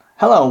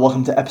Hello and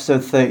welcome to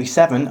episode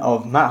 37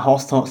 of Matt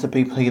Hoss Talks to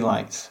People He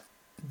Likes.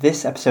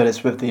 This episode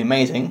is with the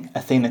amazing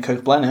Athena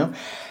Coke-Bleno,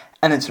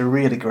 and it's a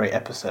really great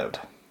episode.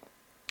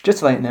 Just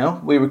to let you know,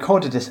 we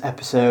recorded this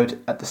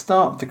episode at the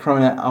start of the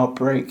corona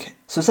outbreak,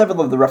 so several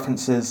of the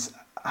references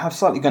have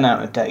slightly gone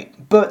out of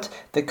date, but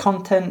the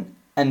content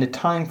and the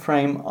time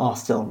frame are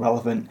still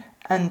relevant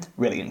and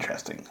really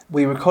interesting.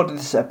 We recorded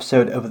this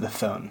episode over the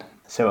phone,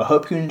 so I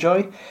hope you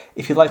enjoy.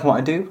 If you like what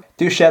I do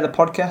share the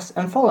podcast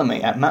and follow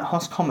me at Matt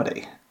Hoss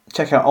Comedy.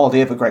 Check out all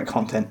the other great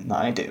content that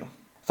I do.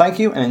 Thank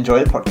you and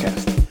enjoy the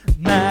podcast.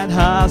 Matt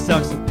Hoss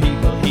talks to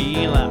people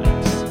he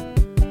likes.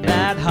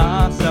 Matt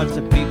Hoss talks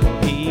to people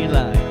he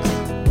likes.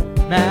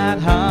 Matt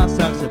Hoss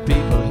talks to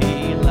people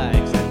he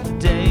likes. And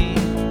today,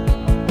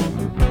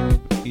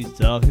 he's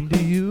talking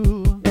to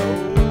you.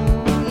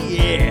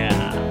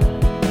 Yeah.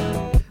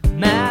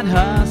 Matt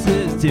Hoss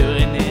is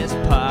doing this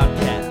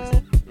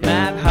podcast.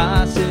 Matt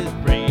Hoss is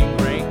bringing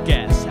great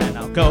guests. And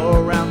I'll go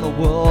around the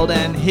world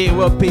and hear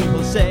what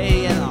people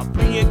say. And I'll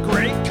bring you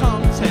great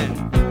content.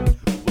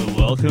 We're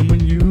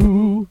welcoming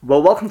you.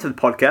 Well, welcome to the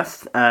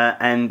podcast,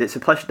 and it's a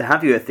pleasure to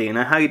have you,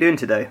 Athena. How are you doing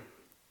today?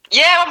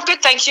 Yeah, I'm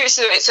good, thank you.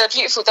 It's a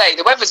beautiful day.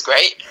 The weather's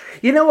great.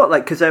 You know what,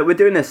 because we're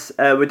doing this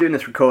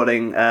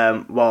recording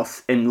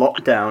whilst in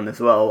lockdown as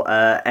well,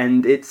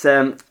 and it's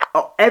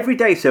every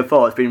day so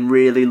far has been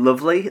really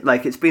lovely.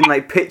 Like, it's been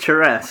like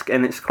picturesque,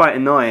 and it's quite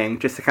annoying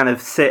just to kind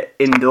of sit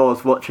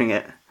indoors watching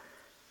it.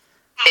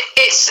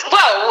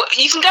 Well,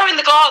 you can go in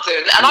the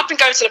garden, and I've been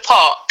going to the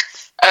park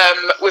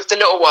with the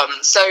little one,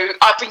 so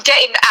I've been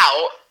getting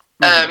out.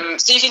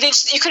 So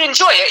you can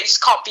enjoy it. You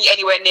just can't be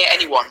anywhere near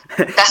anyone.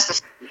 That's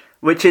the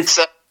which is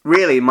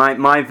really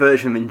my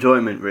version of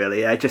enjoyment.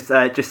 Really, just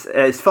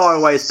as far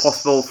away as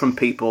possible from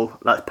people.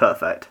 That's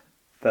perfect.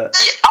 But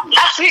yeah,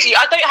 absolutely,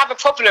 I don't have a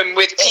problem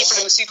with people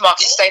in the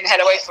supermarket staying the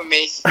hell away from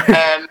me.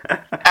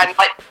 And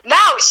like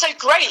now, it's so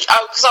great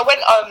because I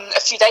went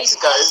a few days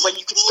ago when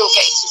you could still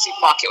get into the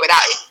supermarket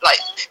without it, like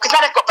because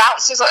now they've got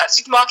bouncers at that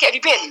supermarket. Have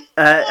you been?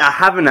 I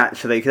haven't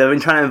actually, because I've been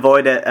trying to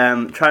avoid it.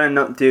 Trying to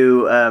not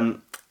do.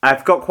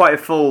 I've got quite a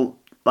full.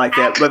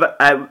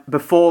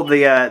 Before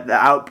the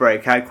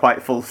outbreak, I had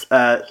quite full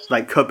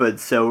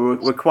cupboards, so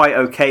we're quite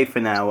okay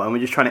for now, and we're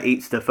just trying to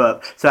eat stuff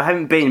up. So I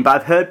haven't been, but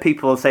I've heard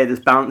people say there's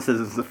bouncers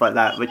and stuff like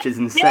that, which is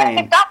insane.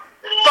 Yeah,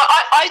 but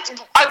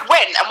I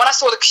went, and when I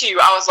saw the queue,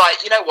 I was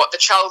like, you know what, the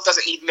child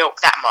doesn't need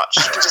milk that much.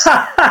 You can just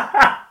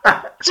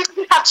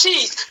have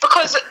cheese,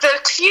 because the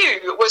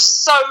queue was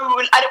so,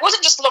 and it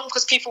wasn't just long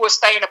because people were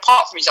staying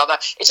apart from each other.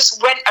 It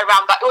just went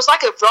around that. It was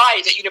like a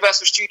ride at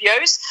Universal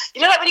Studios.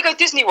 You know, like when you go to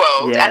Disney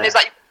World, and there's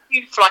like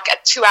queue for like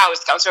 2 hours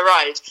to come to a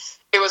ride.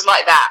 It was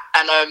like that,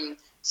 and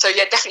so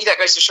yeah, definitely don't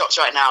go to the shops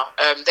right now.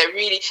 They're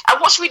really, and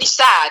what's really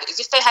sad is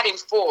if they had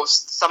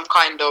enforced some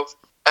kind of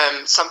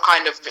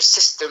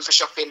system for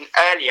shopping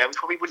earlier, we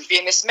probably wouldn't be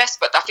in this mess.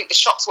 But I think the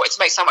shops wanted to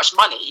make so much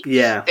money.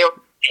 Yeah, they were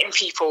letting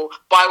people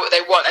buy what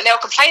they want, and they were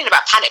complaining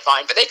about panic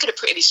buying. But they could have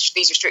put in these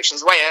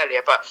restrictions way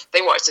earlier. But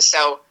they wanted to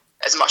sell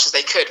as much as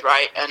they could,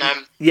 right? And now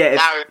we're in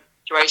a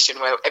situation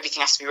where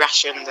everything has to be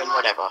rationed and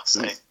whatever.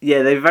 So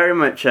yeah, they very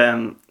much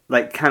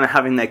like kind of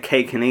having their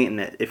cake and eating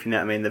it, if you know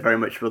what I mean. They very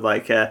much were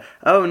like,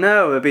 oh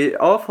no, it'd be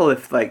awful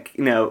if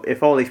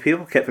if all these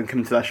people kept on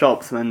coming to their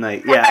shops, and then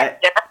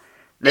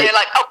they're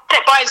like, oh,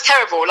 panic buying's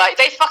terrible. Like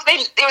they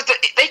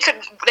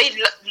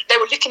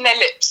were licking their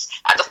lips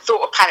at the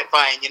thought of panic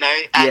buying, you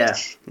know. And,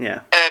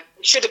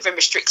 should have been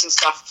restricting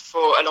stuff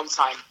for a long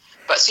time.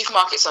 But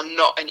supermarkets are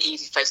not an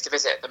easy place to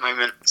visit at the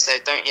moment. So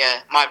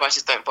my advice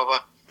is don't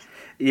bother.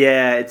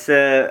 Yeah, it's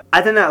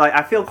I don't know. Like,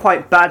 I feel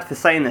quite bad for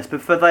saying this, but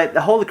for like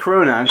the whole of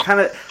Corona,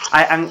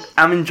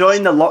 I'm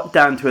enjoying the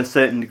lockdown to a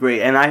certain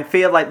degree, and I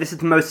feel like this is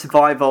the most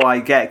survival I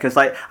get, because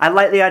like I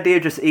like the idea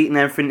of just eating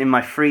everything in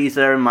my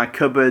freezer and my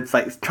cupboards,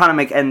 like trying to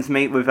make ends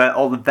meet with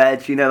all the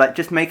veg, you know, like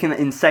just making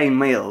insane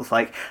meals.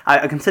 Like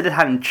I considered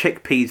having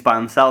chickpeas by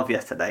themselves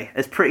yesterday.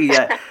 It's pretty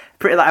like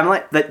I'm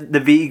like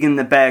the vegan,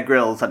 the Bear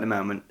Grylls at the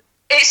moment.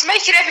 It's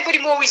making everybody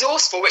more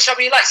resourceful, which I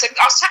really like. So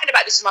I was chatting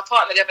about this with my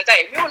partner the other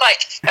day, and we were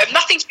like,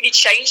 nothing's really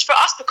changed for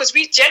us, because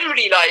we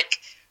generally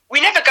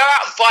we never go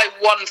out and buy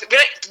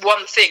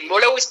one thing.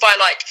 We'll always buy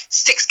like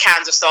 6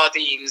 cans of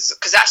sardines,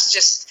 because that's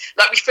just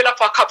like we fill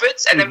up our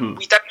cupboards, and then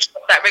we don't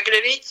shop that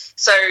regularly.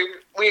 So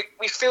we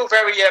feel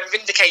very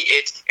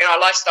vindicated in our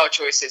lifestyle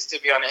choices, to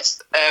be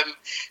honest.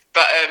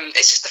 But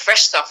it's just the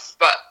fresh stuff.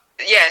 But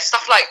yeah,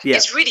 stuff like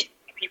it's really,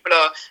 people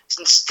are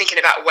thinking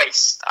about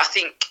waste. I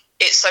think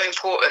it's so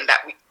important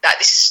that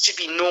this should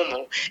be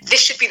normal. This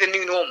should be the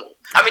new normal.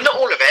 I mean, not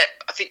all of it.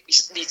 I think we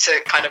need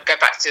to kind of go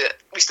back to,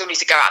 we still need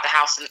to go out of the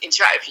house and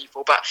interact with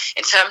people. But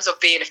in terms of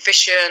being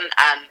efficient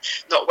and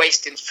not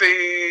wasting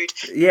food,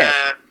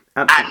 and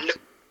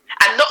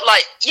not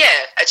like,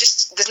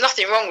 just there's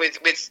nothing wrong with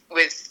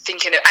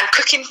thinking of, and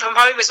cooking from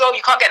home as well.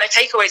 You can't get no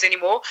takeaways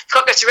anymore. You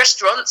can't go to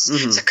restaurants.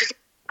 So cooking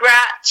from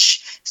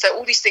scratch. So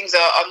all these things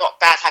are not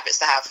bad habits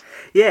to have.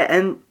 Yeah,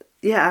 and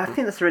I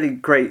think that's a really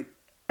great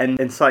and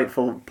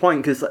insightful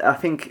point, because I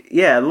think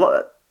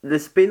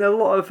there's been a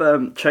lot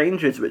of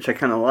changes which I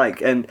kind of like,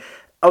 and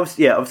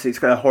obviously it's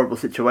got a horrible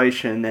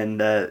situation,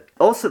 and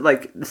also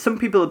like some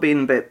people have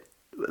been a bit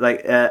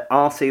like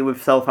arsey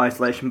with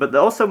self-isolation, but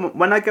also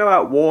when I go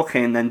out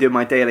walking and do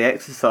my daily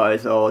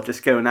exercise or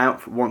just going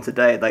out once a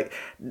day, like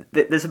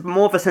there's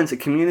more of a sense of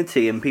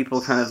community and people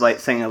kind of like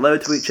saying hello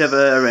to each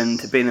other and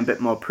being a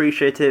bit more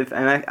appreciative,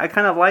 and I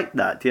kind of like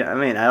that. Do you know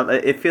what I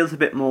mean? It feels a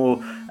bit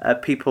more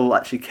people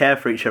actually care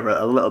for each other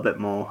a little bit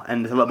more,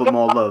 and there's a little bit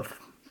more love.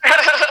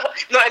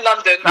 Not in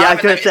London. Yeah, I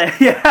was going to say,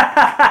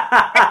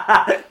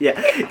 yeah. Yeah,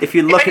 if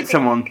you look at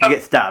someone, you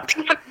get stabbed.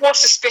 People are more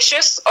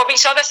suspicious of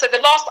each other. So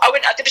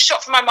I did a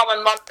shop for my mum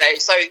on Monday.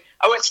 So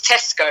I went to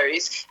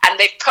Tesco's and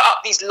they've put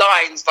up these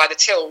lines by the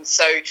tills.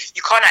 So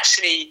you can't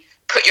actually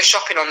put your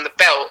shopping on the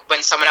belt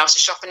when someone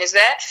else's shopping is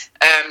there.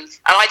 And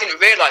I didn't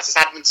realise this.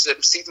 I hadn't been to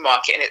the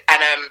supermarket.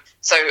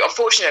 So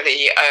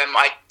unfortunately,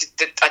 I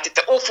did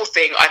the awful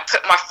thing. I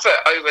put my foot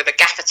over the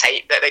gaffer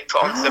tape that they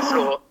put onto the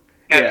floor.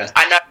 Yeah.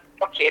 I know.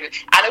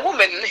 And a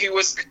woman who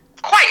was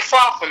quite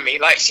far from me,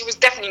 like she was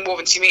definitely more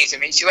than 2 meters from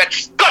me, she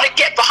went, "Gotta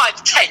get behind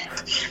the tape."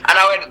 And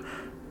I went,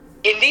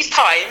 in these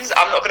times,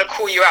 I'm not going to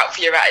call you out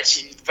for your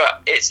attitude,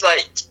 but it's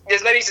like,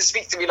 there's no need to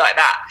speak to me like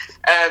that.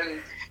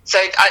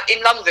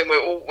 In London,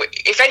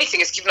 if anything,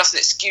 it's given us an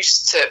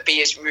excuse to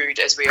be as rude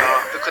as we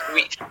are, because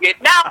we're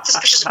now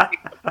suspicious of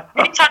people.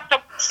 Anytime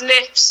someone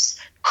sniffs,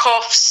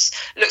 coughs,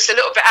 looks a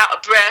little bit out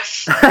of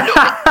breath,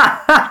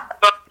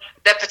 but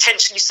they're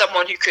potentially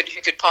someone who could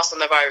pass on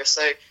the virus.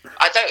 So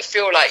I don't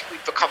feel like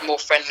we've become more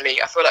friendly.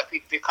 I feel like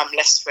we've become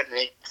less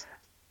friendly.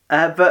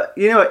 But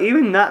you know what?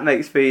 Even that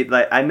makes me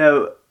like. I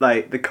know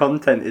like the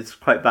content is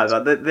quite bad.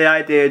 Like, the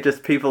idea of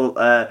just people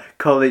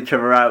calling each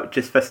other out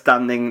just for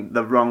standing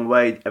the wrong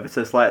way ever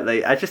so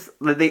slightly.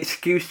 The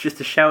excuse just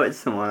to shout at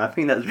someone. I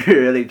think that's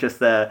really just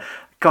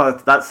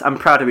God. I'm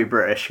proud to be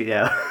British. You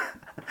know.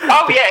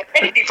 Oh yeah,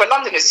 anything for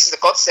Londoners, this is a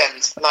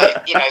godsend.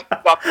 Like, you know,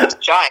 welcome to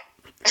giant.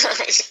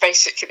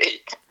 Basically.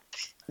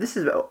 This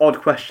is an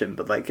odd question,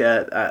 but like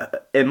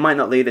it might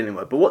not lead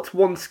anywhere. But what's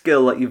one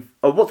skill that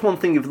what's one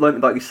thing you've learned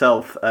about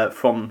yourself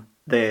from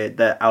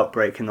the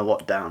outbreak and the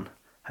lockdown?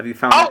 Have you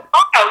found?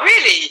 Oh,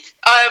 really?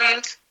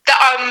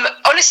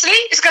 Honestly,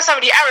 it's gonna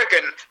sound really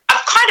arrogant.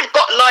 I've kind of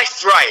got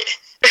life right.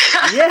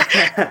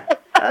 Yeah,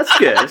 that's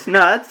good. No,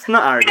 that's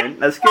not arrogant.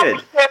 That's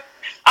good.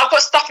 I've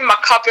got stuff in my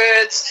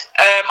cupboards.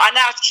 I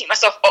now have to keep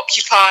myself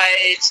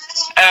occupied.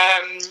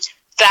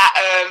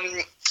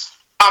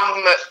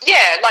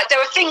 Like there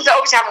are things that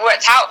obviously haven't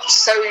worked out.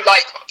 So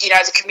like, you know,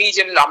 as a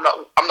comedian, I'm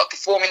not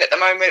performing at the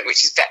moment,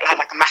 which has had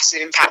like a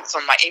massive impact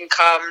on my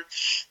income.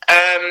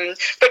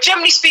 But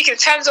generally speaking, in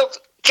terms of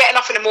getting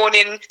up in the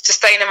morning,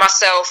 sustaining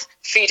myself,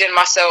 feeding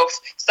myself,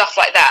 stuff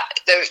like that,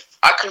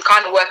 I can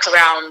kind of work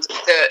around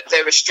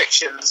the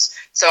restrictions.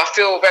 So I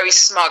feel very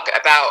smug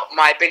about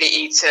my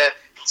ability to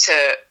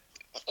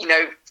you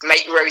know,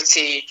 make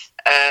roti,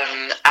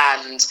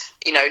 and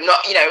you know,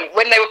 not, you know,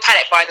 when they were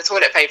panic buying the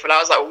toilet paper, I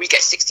was like, well, we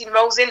get 16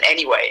 rolls in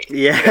anyway.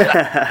 Yeah.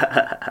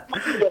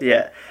 You know,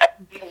 yeah.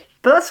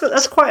 But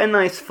that's quite a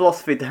nice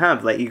philosophy to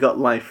have. Like, you got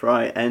life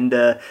right, and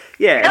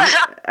yeah.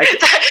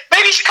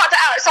 Maybe you should cut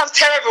that out. It sounds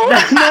terrible.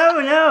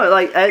 No.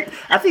 Like,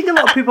 I think a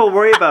lot of people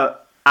worry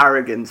about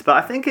arrogance, but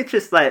I think it's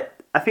just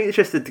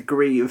a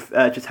degree of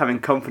just having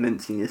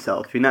confidence in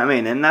yourself, you know what I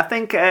mean? And I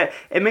think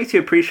it makes you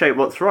appreciate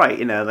what's right,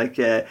 you know, like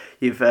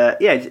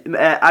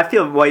I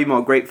feel way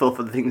more grateful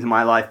for the things in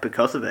my life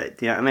because of it,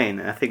 do you know what I mean?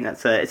 And I think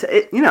that's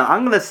you know,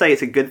 I'm going to say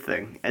it's a good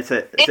thing. I'll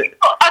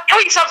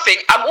tell you something,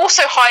 I'm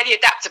also highly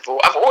adaptable.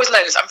 I've always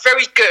known this. I'm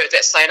very good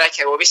at saying,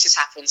 okay, well, this has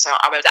happened, so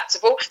I'm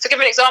adaptable. To give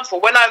you an example,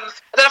 when I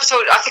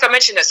think I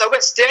mentioned this,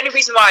 the only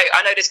reason why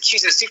I know there's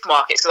queues at the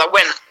supermarket is because I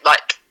went,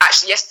 like,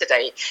 actually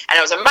yesterday, and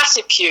there was a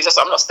massive queue, so I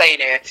thought, I'm not staying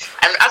here.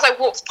 And as I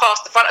walked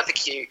past the front of the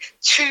queue,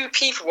 2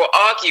 people were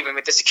arguing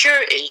with the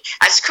security,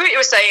 and security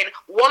was saying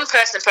 1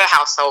 person per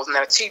household, and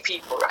there were 2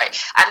 people, right?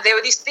 And there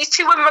were these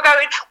 2 women were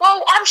going,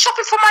 well, I'm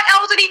shopping for my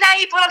elderly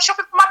neighbour, I'm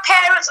shopping for my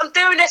parents, I'm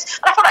doing this.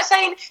 And I felt like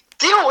saying,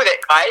 deal with it,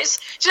 guys.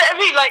 Do you know what I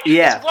mean? Like,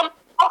 yeah. It's 1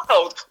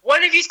 household.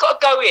 One of you's got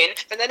to go in,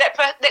 then the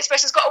next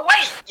person's got to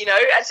wait, you know?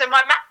 And so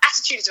my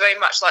attitude is very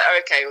much like,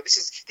 okay, well, this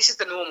is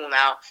the normal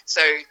now,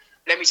 so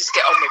let me just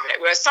get on with it.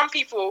 Whereas some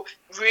people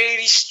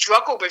really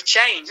struggle with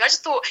change. I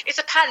just thought, it's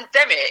a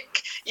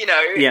pandemic, you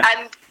know, yeah.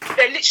 And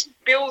they're literally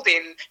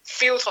building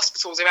field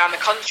hospitals around the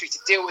country to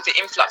deal with the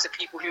influx of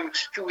people who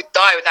would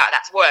die without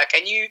that work.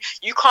 And you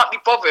can't be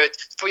bothered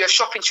for your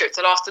shopping trip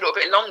to last a little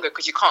bit longer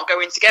because you can't go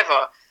in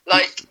together.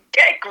 Like,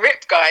 get a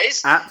grip,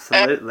 guys.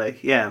 Absolutely,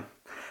 yeah.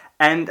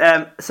 And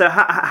so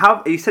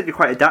how you said you're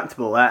quite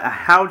adaptable.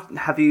 How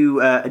have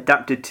you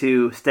adapted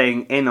to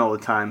staying in all the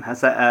time?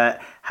 Has that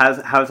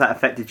how's that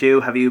affected you?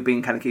 Have you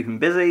been kind of keeping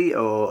busy,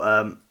 or?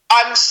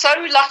 I'm so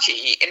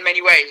lucky in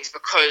many ways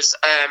because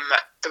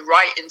the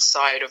writing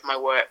side of my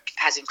work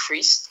has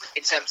increased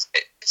in terms.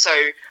 So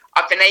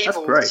I've been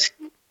able. That's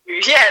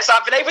great. So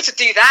I've been able to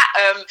do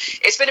that.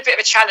 It's been a bit of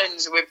a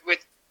challenge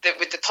with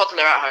the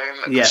toddler at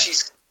home. Yeah.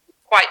 She's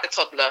quite the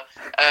toddler.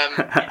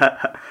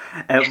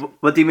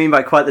 What do you mean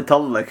by quite the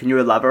toddler? Can you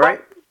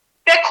elaborate?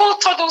 They're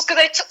called toddlers because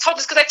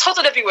they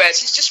toddle everywhere.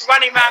 She's just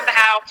running around the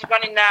house. She's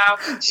running now.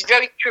 She's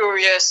very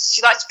curious.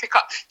 She likes to pick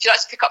up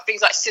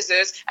things like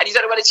scissors, and you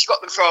don't know where she got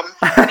them from.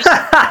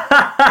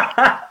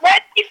 Where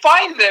do you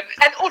find them?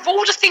 And of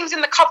all the things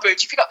in the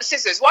cupboard, you pick up the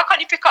scissors. Why can't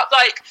you pick up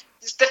like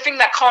the thing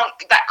that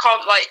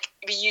can't like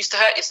be used to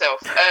hurt yourself?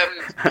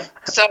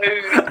 So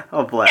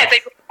oh, bless. Yeah,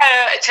 they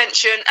require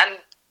attention and.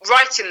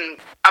 Writing,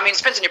 I mean, it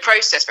depends on your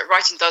process, but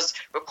writing does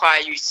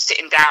require you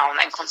sitting down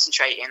and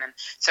concentrating, and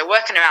so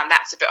working around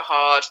that's a bit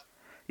hard.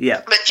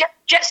 Yeah. But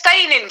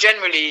staying in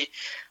generally,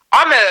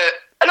 a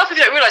lot of people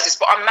don't realise this,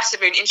 but I'm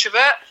massively an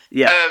introvert.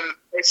 Yeah.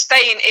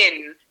 Staying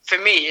in for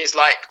me is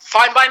like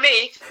fine by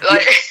me.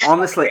 Like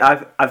honestly,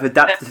 I've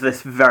adapted to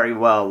this very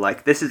well.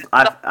 Like this is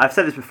I've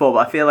said this before,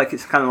 but I feel like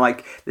it's kind of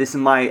like this is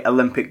my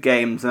Olympic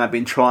Games, and I've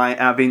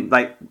been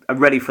like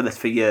ready for this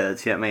for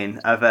years. You know what I mean?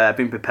 I've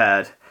been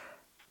prepared.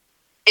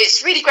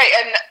 It's really great,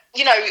 and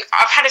you know,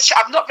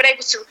 I've not been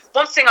able to.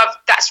 One thing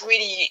that's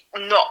really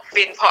not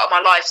been part of my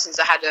life since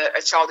I had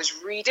a child is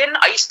reading.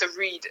 I used to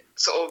read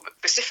sort of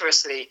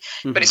vociferously,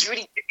 but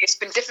it's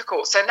been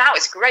difficult. So now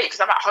it's great because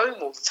I'm at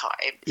home all the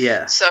time.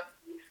 Yeah. So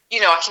you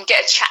know, I can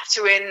get a chat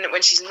to in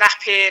when she's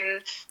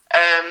napping.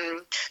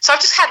 So I've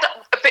just had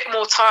a bit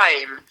more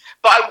time,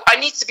 but I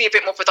need to be a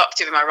bit more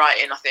productive in my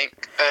writing. I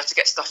think to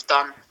get stuff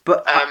done.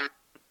 But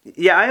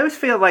yeah, I always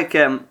feel like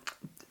do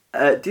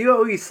you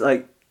always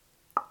like.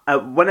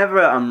 Whenever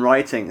I'm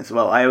writing as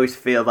well, I always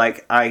feel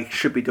like I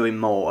should be doing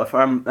more. If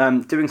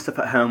I'm doing stuff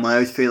at home, I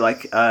always feel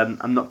like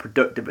I'm not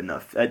productive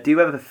enough. Do you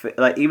ever feel,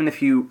 like, even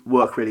if you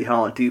work really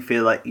hard, do you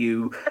feel like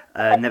you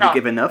never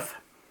give enough?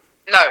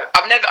 No,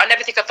 I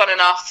never think I've done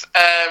enough.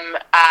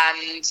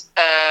 And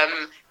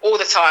all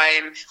the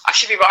time, I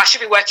should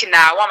be working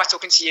now. Why am I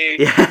talking to you?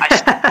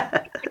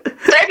 Yeah.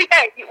 So every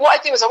day, what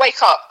I do is I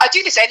wake up. I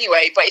do this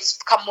anyway, but it's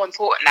become more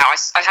important now.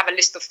 I have a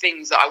list of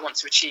things that I want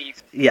to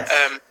achieve. Yes.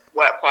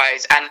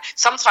 Work-wise, and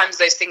sometimes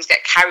those things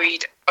get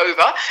carried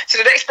over to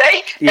the next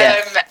day.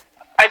 Yes.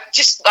 I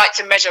just like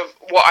to measure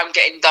what I'm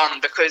getting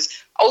done, because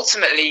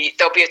ultimately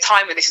there'll be a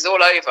time when this is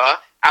all over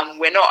and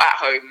we're not at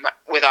home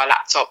with our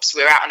laptops,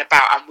 we're out and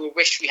about, and we'll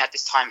wish we had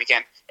this time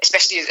again,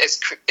 especially as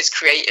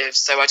creatives.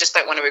 So I just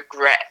don't want to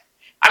regret.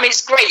 I mean,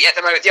 it's great at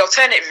the moment. The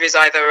alternative is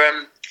either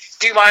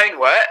do my own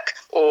work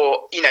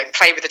or, you know,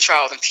 play with the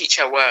child and teach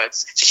her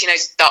words. So she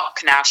knows duck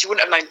now. She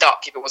wouldn't have known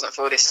duck if it wasn't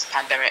for this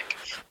pandemic,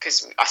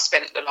 because I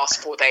spent the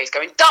last 4 days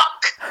going,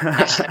 duck!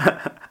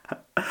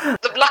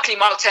 Luckily,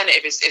 my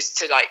alternative is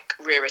to, like,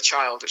 rear a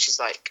child, which is,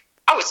 like,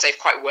 I would say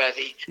quite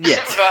worthy.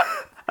 Yes. But,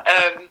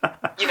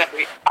 you know,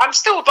 I'm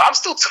still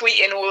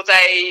tweeting all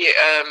day.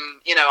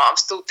 You know, I'm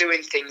still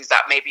doing things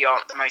that maybe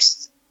aren't the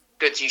most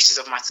good uses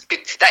of my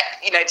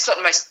it's not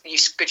the most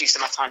good use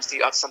of my time to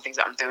do some things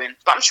that I'm doing,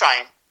 but I'm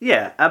trying.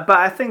 Yeah, but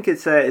I think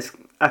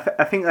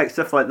I think like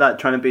stuff like that,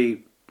 trying to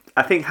be.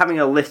 I think having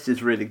a list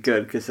is really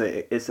good, because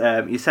it's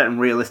you're setting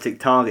realistic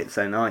targets,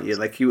 then, aren't you?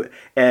 Like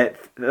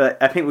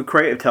I think with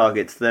creative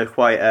targets, they're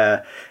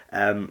quite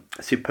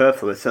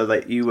superfluous. So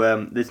that you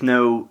there's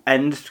no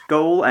end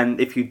goal, and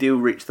if you do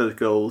reach those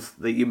goals,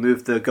 that you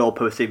move the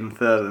goalpost even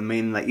further.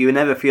 Meaning that you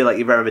never feel like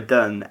you've ever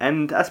done.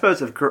 And I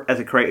suppose as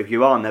a creative,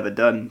 you are never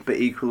done. But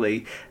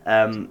equally,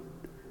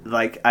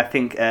 like I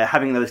think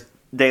having those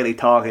daily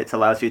targets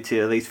allows you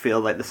to at least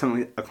feel like there's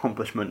some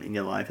accomplishment in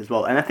your life as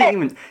well. And I think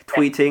even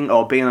tweeting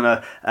or being on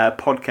a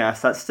podcast,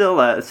 that's still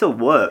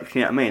works.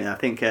 You know what I mean? I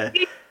think. Do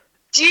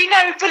you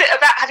know do you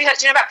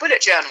know about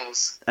bullet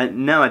journals?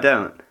 No, I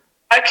don't.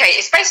 Okay,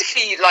 it's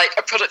basically like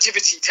a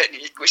productivity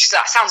technique, which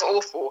sounds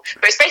awful,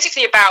 but it's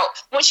basically about,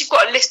 once you've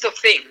got a list of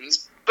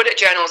things, bullet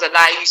journals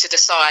allow you to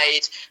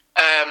decide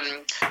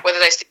whether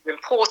those things are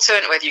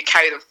important, whether you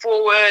carry them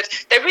forward.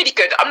 They're really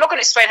good. I'm not going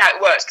to explain how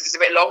it works because it's a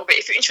bit long, but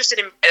if you're interested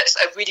in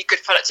a really good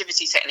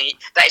productivity technique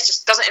that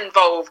just doesn't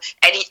involve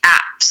any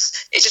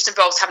apps, it just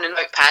involves having a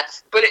notepad,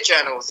 bullet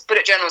journals.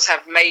 Bullet journals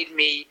have made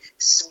me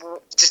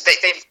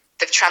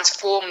they've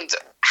transformed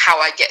how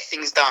I get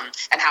things done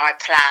and how I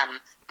plan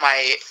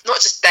my,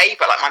 not just day,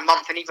 but like my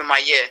month and even my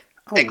year.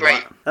 They're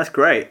great. Wow. That's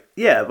great.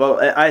 Yeah, well,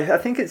 I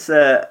think it's.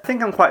 I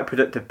think I'm quite a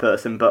productive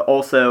person, but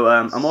also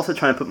I'm also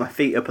trying to put my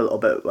feet up a little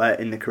bit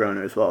in the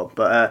corona as well.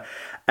 But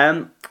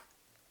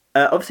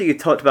obviously you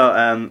talked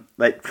about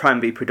like trying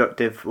to be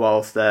productive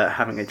whilst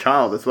having a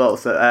child as well.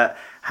 So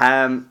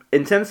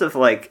in terms of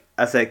like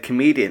as a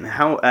comedian,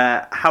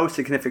 how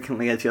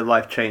significantly has your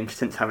life changed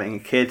since having a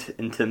kid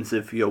in terms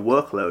of your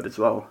workload as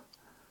well?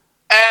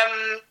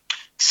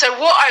 So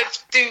what I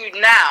do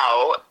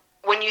now,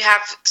 when you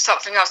have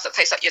something else that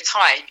takes up your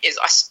time, is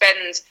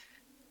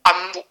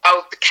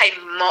I became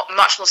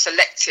much more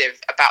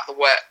selective about the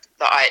work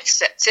that I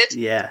accepted.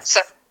 Yes. So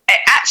it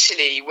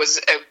actually was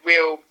a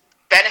real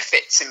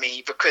benefit to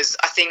me, because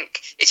I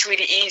think it's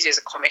really easy as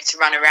a comic to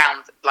run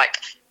around like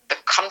the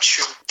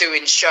country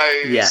doing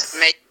shows, yes,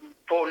 making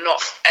for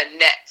not a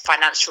net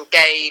financial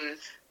gain,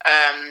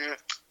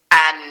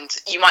 and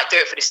you might do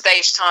it for the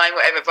stage time,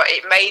 whatever, but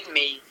it made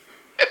me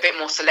a bit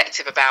more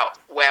selective about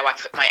where I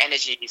put my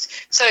energies.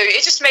 So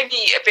it just made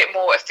me a bit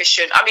more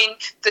efficient. I mean,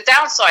 the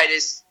downside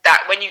is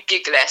that when you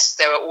gig less,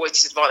 there are always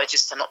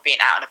disadvantages to not being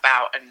out and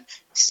about and,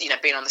 you know,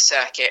 being on the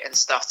circuit and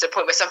stuff, to the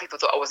point where some people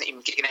thought I wasn't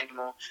even gigging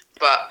anymore.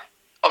 But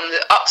on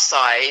the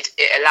upside,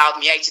 it allowed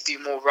me to do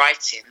more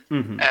writing.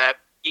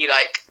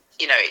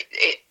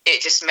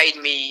 It just made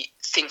me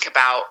think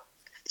about,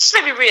 just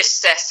made me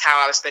reassess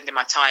how I was spending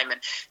my time.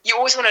 And you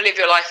always want to live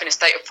your life in a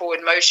state of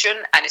forward motion,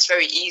 and it's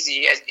very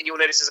easy, as you'll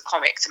notice as a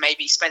comic, to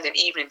maybe spend an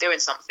evening doing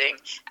something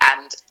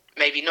and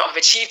maybe not have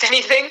achieved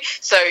anything.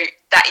 So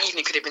that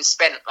evening could have been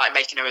spent like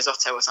making a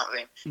risotto or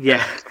something.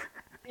 Yeah.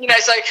 You know,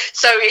 so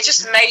it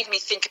just made me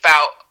think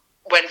about,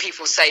 when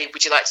people say,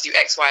 would you like to do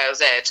X, Y, or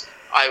Z,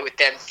 I would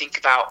then think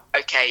about,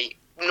 okay,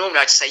 normally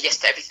I just say yes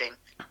to everything,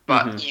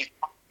 but you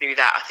can't do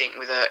that, I think,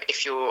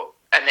 if you're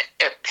a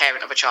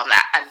parent of a child.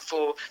 And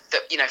for the,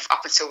 you know,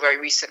 up until very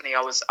recently,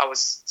 I was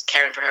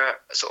caring for her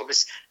sort of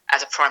as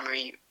a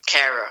primary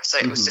carer, so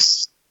it was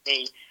just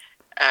me.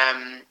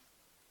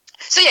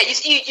 So yeah,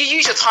 you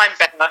use your time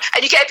better,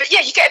 and you get a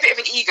bit of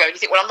an ego, and you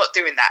think, well, I'm not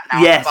doing that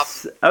now.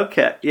 Yes.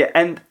 Okay. Yeah,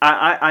 and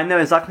I know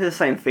exactly the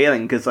same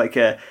feeling, because like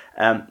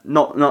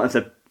not as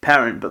a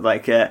parent, but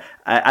like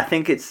I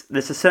think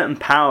there's a certain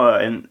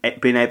power in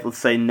being able to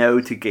say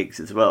no to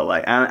gigs as well.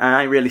 Like, and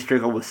I really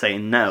struggle with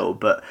saying no,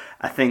 but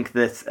I think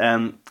that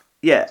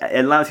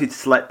it allows you to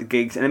select the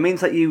gigs, and it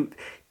means that you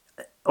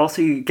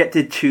get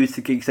to choose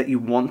the gigs that you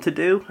want to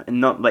do,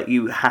 and not like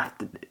you have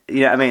to.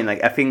 You know what I mean?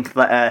 Like, I think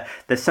that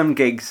there's some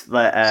gigs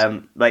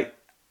that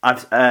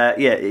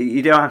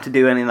you don't have to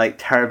do any like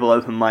terrible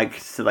open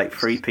mics to like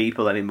 3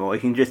 people anymore.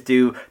 You can just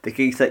do the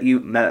gigs that you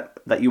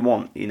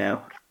want. You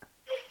know.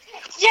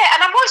 Yeah,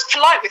 and I'm always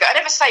polite with it. I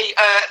never say,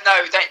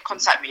 no, don't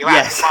contact me, you're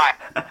out of line.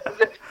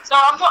 So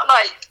I'm not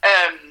like,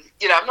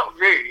 I'm not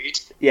rude.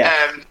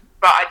 Yeah.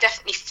 But I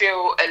definitely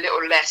feel a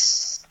little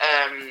less,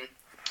 I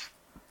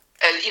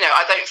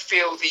don't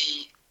feel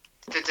the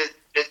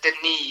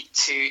need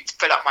to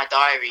fill up my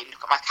diary and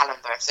look at my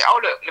calendar and say,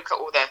 oh, look at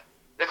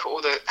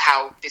all the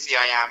how busy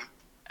I am,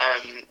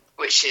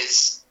 which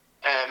is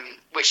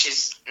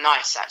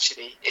nice,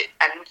 actually.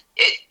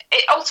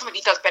 It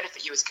ultimately does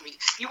benefit you as a comedian.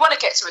 You want to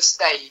get to a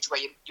stage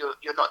where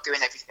you're not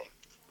doing everything.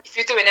 If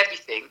you're doing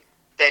everything,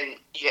 then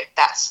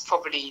that's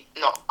probably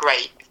not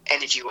great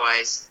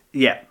energy-wise.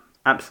 Yeah,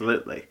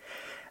 absolutely.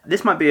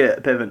 This might be a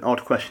bit of an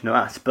odd question to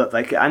ask, but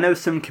like, I know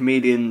some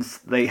comedians,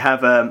 they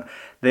have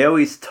they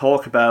always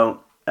talk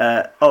about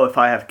if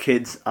I have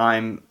kids, I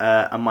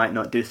might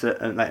not do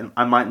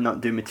I might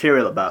not do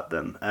material about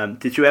them.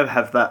 Did you ever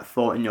have that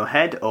thought in your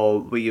head, or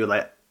were you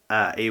like,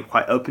 are you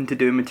quite open to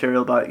doing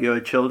material about your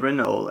children?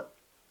 Or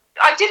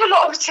I did a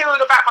lot of material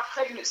about my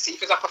pregnancy,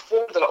 because I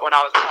performed a lot when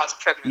I was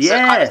pregnant.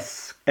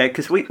 Yes,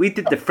 because we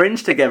did the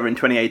Fringe together in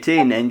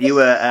 2018, and you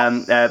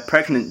were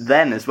pregnant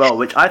then as well,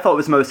 which I thought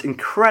was the most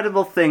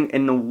incredible thing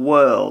in the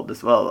world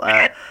as well.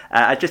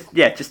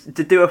 Just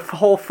to do a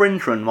whole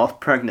Fringe run whilst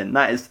pregnant,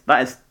 that is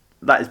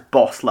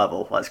boss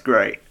level. That's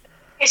great.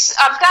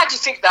 I'm glad you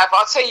think that, but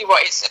I'll tell you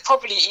what, it's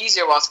probably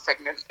easier whilst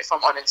pregnant, if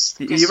I'm honest.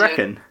 You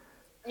reckon?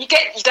 You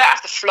don't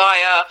have to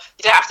fly her,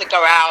 you don't have to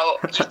go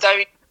out, you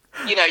don't,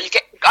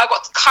 I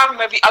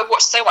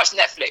watched so much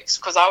Netflix,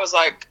 because I was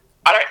like,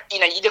 you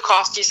look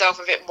after yourself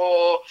a bit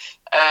more,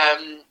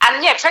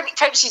 and yeah,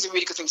 pregnancy is a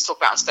really good thing to talk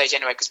about on stage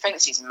anyway, because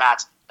pregnancy is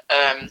mad.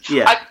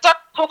 I don't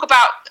talk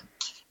about,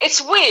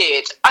 it's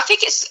weird, I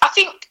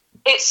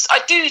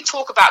do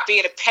talk about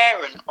being a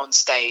parent on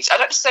stage. I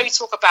don't necessarily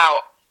talk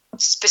about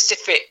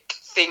specific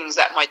things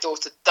that my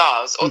daughter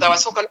does, although I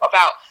talk a lot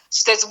about,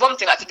 there's one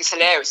thing I think is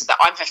hilarious, is that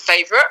I'm her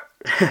favourite,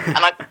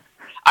 and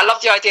I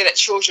love the idea that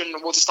children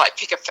will just like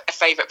pick a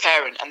favourite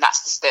parent, and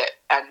that's just it,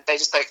 and they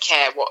just don't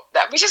care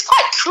which is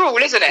quite cruel,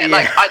 isn't it? Yeah.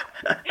 Like,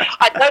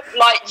 I don't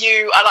like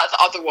you, I like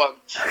the other one.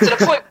 To the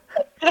point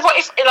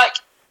if like,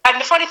 and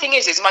the funny thing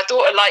is my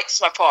daughter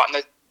likes my partner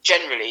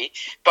generally,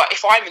 but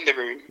if I'm in the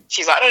room,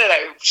 she's like,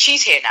 no,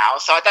 she's here now,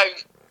 so I don't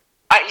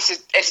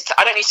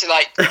need to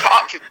like put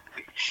up with,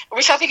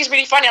 which I think is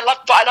really funny. I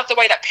love the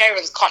way that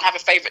parents can't have a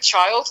favourite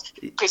child,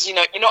 because you're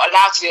not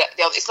allowed to do that.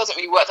 It doesn't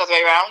really work the other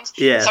way around.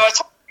 Yeah. So I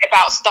talk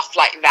about stuff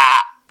like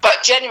that,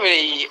 but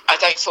generally I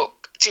don't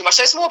talk too much.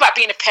 So it's more about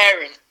being a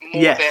parent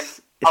more than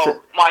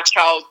my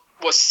child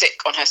was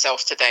sick on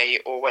herself today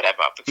or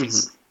whatever,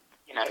 because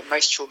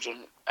most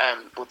children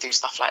will do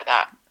stuff like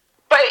that.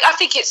 But I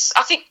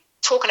think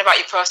talking about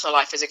your personal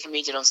life as a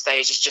comedian on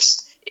stage is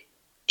just,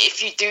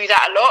 if you do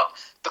that a lot,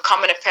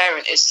 becoming a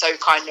parent is so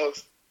kind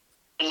of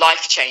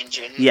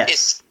life-changing. Yes.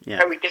 It's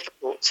very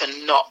difficult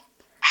to not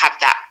have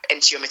that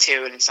into your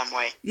material in some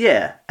way.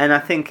 Yeah, and I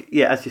think,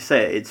 as you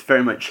say, it's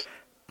very much,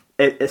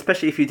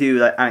 especially if you do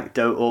like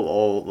anecdotal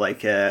or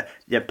like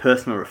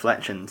personal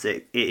reflections,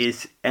 it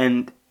is,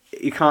 and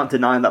you can't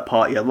deny that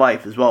part of your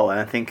life as well, and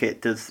I think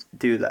it does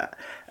do that.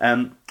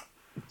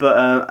 But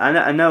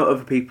I know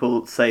other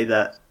people say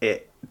that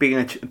being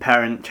a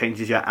parent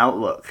changes your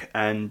outlook,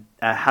 and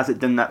has it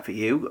done that for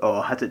you,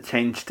 or has it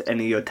changed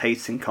any of your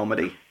tastes in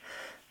comedy?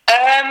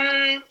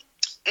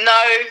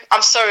 No,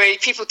 I'm sorry.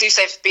 People do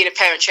say being a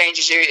parent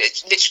changes you.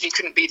 It literally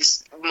couldn't be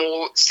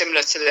more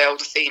similar to the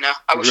old Athena.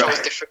 I wish I was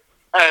different.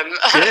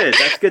 Good.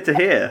 That's good to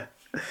hear.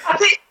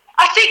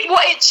 I think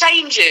what it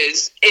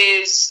changes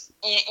is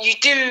you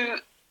do.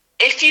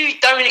 If you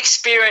don't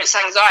experience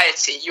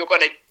anxiety, you're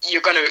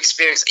gonna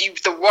experience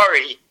the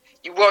worry.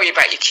 You worry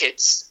about your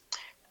kids.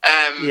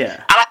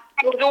 And I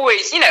would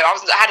always,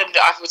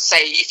 I would say,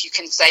 if you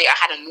can say, I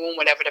had a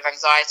normal level of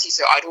anxiety.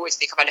 So I'd always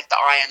think, if I left the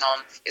iron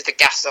on, is the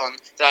gas on?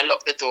 Did I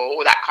lock the door?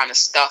 All that kind of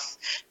stuff.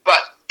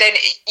 But then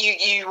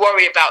you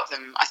worry about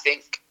them, I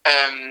think.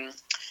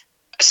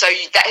 So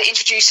that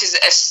introduces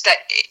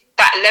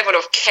that level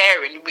of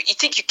caring. You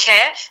think you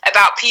care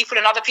about people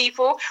and other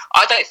people.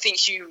 I don't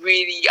think you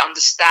really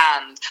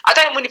understand. I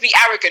don't want to be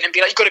arrogant and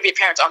be like, you've got to be a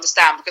parent to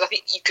understand, because I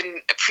think you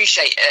can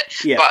appreciate it.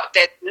 Yeah. But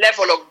the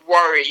level of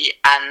worry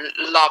and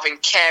love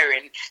and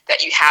caring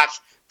that you have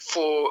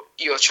for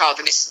your child,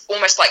 and it's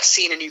almost like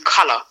seeing a new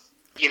colour.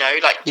 You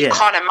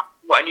can't imagine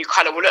what a new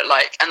colour will look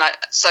like. And I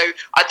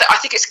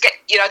think it's,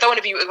 I don't want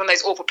to be one of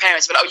those awful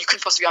parents, but you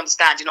couldn't possibly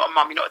understand. You're not a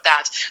mum, you're not a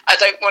dad. I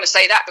don't want to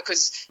say that,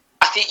 because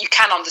I think you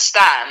can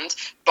understand,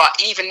 but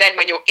even then,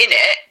 when you're in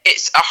it,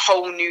 it's a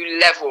whole new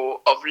level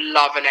of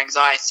love and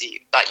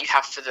anxiety that you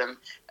have for them.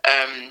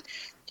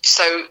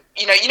 So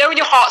when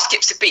your heart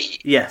skips a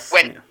beat. Yes.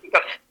 When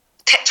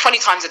 20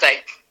 times a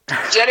day. Do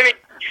you know what I mean?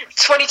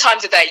 20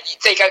 times a day,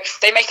 they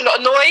make a lot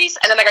of noise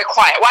and then they go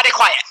quiet. Why are they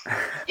quiet?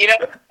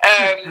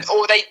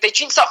 Or they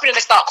drink something and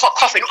they start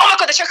coughing. Oh my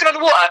God, they're choking on the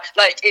water.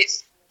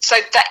 That's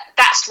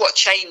what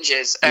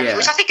changes,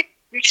 which I think.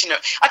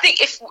 I think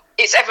if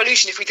it's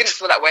evolution, if we didn't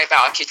feel that way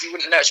about our kids, we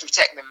wouldn't nurture and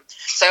protect them.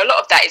 So a lot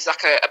of that is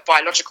like a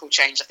biological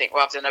change, I think,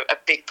 rather than a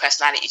big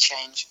personality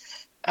change.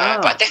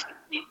 But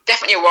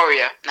definitely a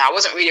warrior now. I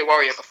wasn't really a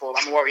warrior before.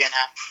 I'm a warrior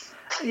now.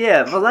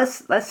 Yeah, well,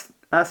 that's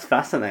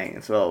fascinating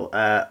as well.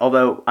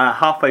 Although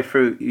halfway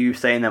through you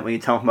saying that when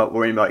you're talking about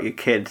worrying about your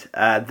kid,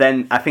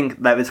 then I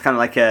think that was kind of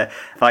like a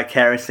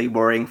vicariously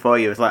worrying for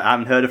you. It's like, I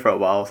haven't heard her for a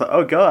while. I was like,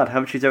 oh God, I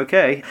hope she's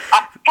okay.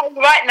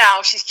 Right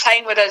now, she's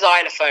playing with her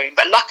xylophone,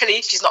 but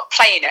luckily she's not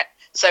playing it.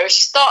 So if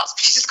she starts,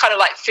 she's just kind of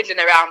like fiddling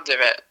around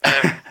with it.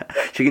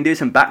 She can do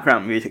some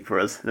background music for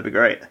us. That'd be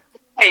great.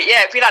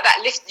 Yeah, it'd be like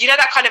that.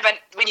 That kind of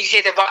when you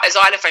hear the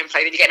xylophone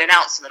play, then you get an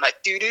announcement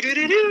like do do do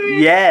do do.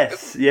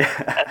 Yes,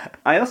 yeah.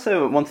 I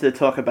also wanted to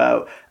talk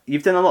about,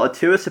 you've done a lot of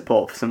tour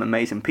support for some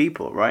amazing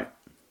people, right?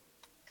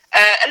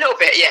 A little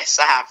bit, yes,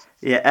 I have.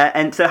 Yeah,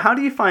 and so how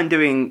do you find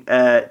doing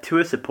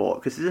tour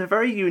support? Because it's a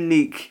very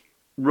unique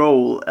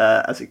role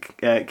as a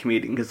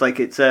comedian. Because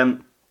it's a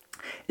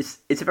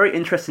very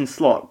interesting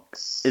slot,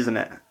 isn't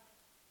it?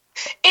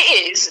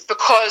 It is,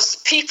 because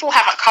people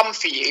haven't come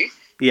for you.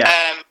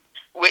 Yeah.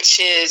 Which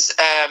is,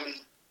 that's,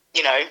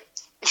 you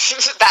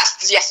have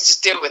to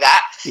just deal with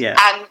that. Yeah.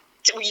 And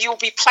you'll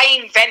be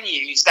playing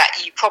venues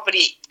that you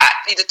probably,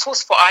 the tour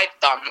support I've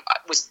done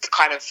was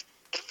kind of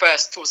the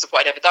first tour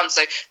support I'd ever done.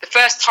 So the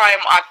first time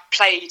I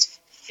played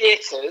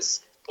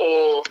theatres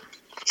or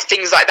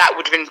things like that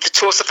would have been for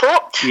tour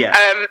support. Yeah.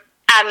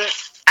 And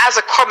as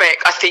a comic,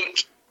 I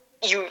think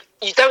you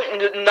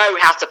don't know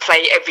how to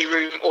play every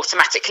room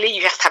automatically.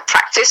 You have to have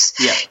practice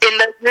in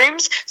those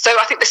rooms. So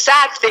I think the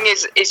sad thing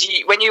is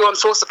when you're on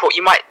tour support,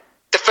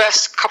 the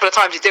first couple of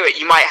times you do it,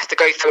 you might have to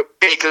go through a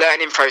big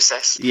learning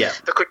process. Yeah.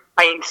 Because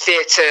playing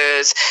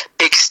theatres,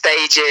 big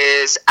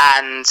stages,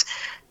 and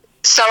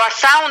so I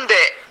found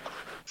it.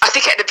 I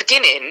think at the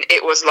beginning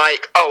it was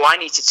like, oh, I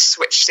need to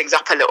switch things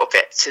up a little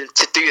bit to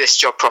do this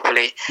job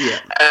properly. Yeah.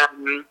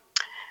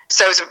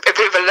 So it was a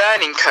bit of a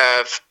learning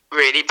curve,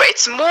 really, but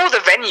it's more the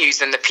venues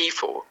than the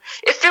people.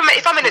 If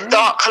I'm in a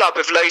dark club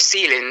with low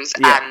ceilings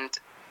and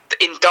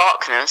in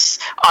darkness,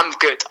 I'm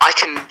good. I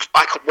can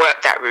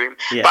work that room.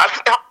 Yeah. But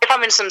if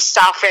I'm in some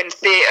South End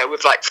theatre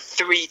with like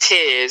 3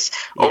 tiers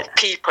of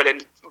people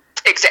and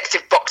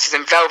executive boxes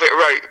and velvet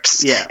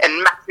ropes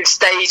and massive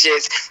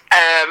stages,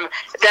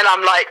 then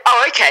I'm like,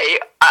 oh, okay.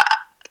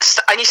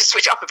 I need to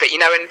switch up a bit,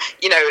 and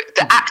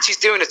the act who's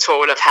doing a tour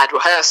will have had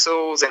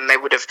rehearsals, and they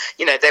would have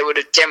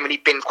generally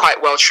been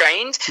quite well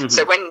trained. Mm-hmm.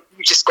 So when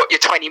you just got your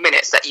 20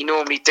 minutes that you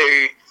normally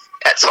do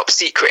at Top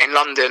Secret in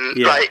London,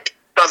 you have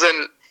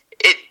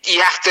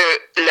to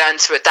learn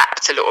to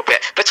adapt a little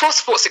bit. But tour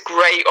support's a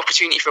great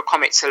opportunity for a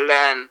comic to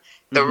learn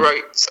the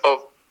ropes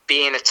of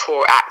being a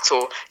tour act,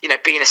 or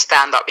being a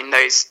stand-up in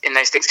those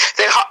things.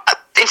 So,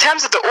 in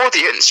terms of the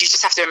audience, you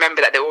just have to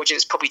remember that the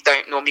audience probably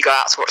don't normally go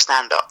out to watch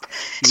stand-up,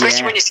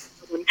 especially when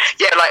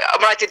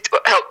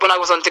when I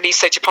was on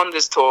Deniso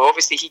Chaponda's tour.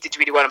 Obviously, he did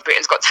really well on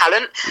Britain's Got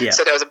Talent,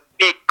 so there was a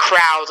big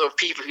crowd of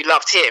people who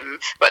loved him,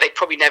 but they'd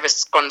probably never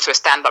gone to a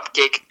stand-up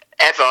gig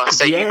ever.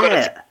 So you've got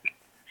to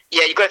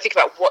think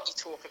about what you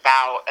talk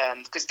about,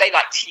 because they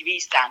like TV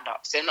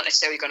stand-ups. They're not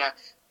necessarily going to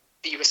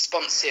be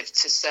responsive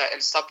to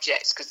certain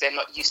subjects because they're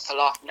not used to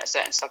laughing at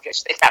certain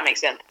subjects, if that makes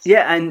sense.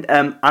 Yeah, and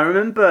I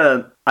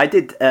remember I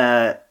did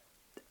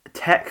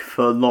tech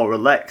for Laura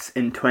Lex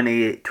in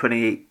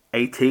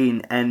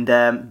 2018,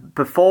 and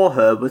before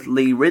her was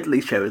Lee Ridley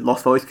show,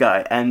 Lost Voice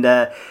Guy, and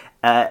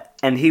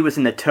and he was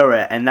in the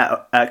turret, and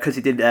that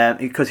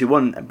because he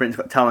won Britain's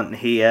Got Talent,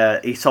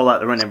 he sold out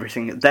the run every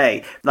single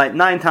day. Like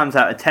 9 times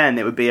out of 10,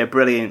 it would be a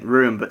brilliant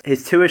room. But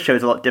his tour show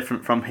is a lot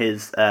different from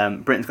his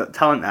Britain's Got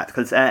Talent act,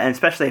 because and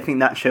especially I think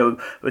that show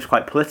was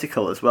quite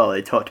political as well.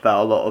 They talked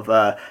about a lot of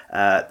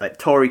like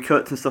Tory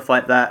cuts and stuff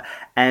like that,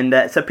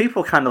 and so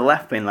people kind of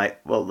left being like,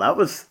 well, that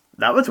was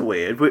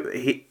weird.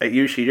 He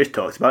usually just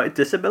talks about his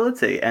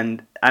disability,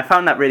 and I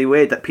found that really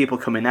weird that people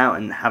coming out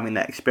and having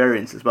that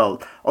experience as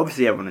well.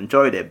 Obviously, everyone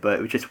enjoyed it, but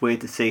it was just weird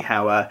to see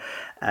how, a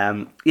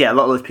lot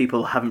of those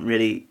people don't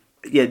really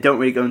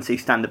go and see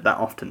stand up that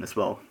often as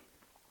well.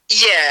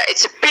 Yeah,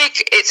 it's a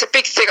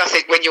big thing, I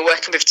think, when you're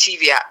working with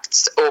TV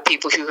acts or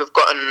people who have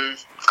gotten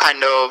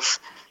kind of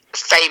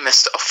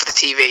famous off the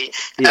TV.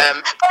 Yeah.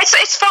 But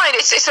it's fine.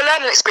 It's a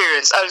learning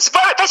experience. So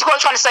basically, what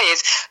I'm trying to say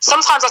is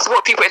sometimes I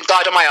support people and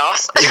died on my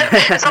ass.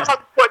 Sometimes I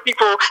support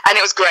people and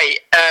it was great.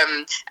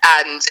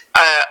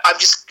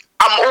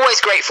 I'm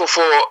always grateful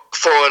for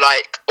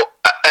like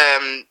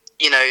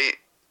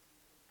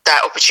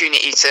that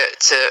opportunity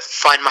to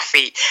find my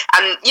feet,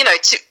 and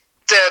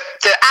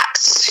the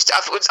acts, I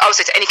would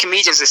say to any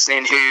comedians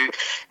listening who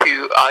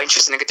are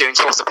interested in doing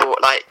tour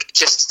support, like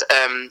just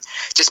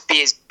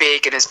be as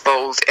big and as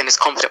bold and as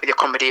confident with your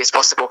comedy as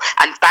possible.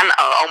 And banter,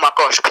 oh my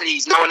gosh,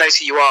 please, no one knows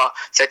who you are,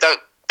 so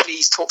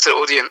please talk to the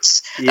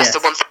audience. Yes. That's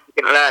the one thing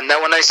you can learn. No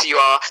one knows who you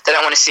are, they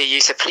don't want to see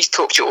you, so please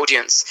talk to your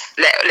audience.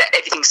 Let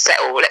everything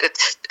settle.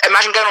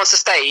 Imagine going onto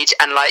stage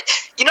and like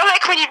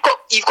when you've got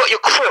your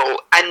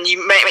quilt and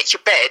you make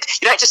your bed,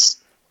 you don't just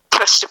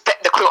push the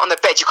quilt on the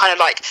bed. You kind of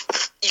like,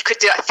 you could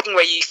do that thing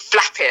where you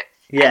flap it.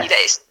 Yeah. And you let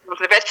it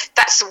onto the bed.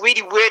 That's a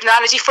really weird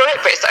analogy for it,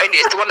 but it's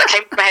the one that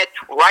came to my head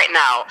right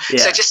now. Yeah.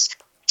 So just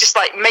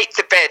like make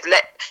the bed,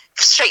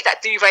 shake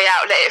that duvet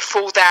out, let it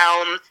fall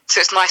down so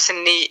it's nice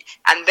and neat,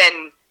 and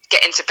then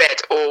get into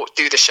bed or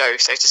do the show,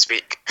 so to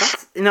speak.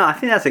 I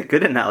think that's a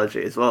good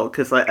analogy as well,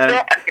 because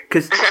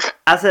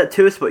as a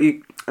tour sport,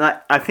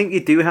 I think you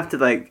do have to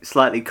like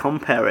slightly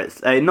compare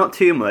it, not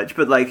too much,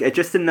 but like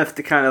just enough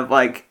to kind of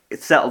like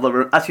settle the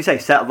room, as you say,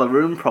 settle the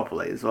room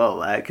properly as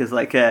well. Because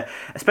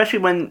especially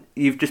when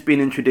you've just been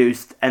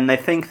introduced and they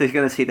think they're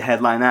going to see the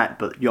headline act,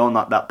 but you're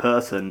not that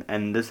person,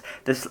 and there's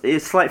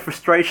slight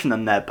frustration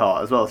on their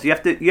part as well. So you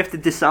have to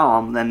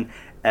disarm then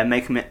and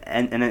make them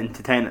and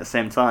entertain at the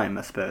same time,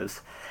 I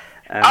suppose.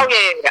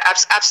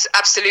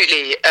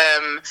 Absolutely.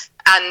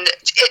 And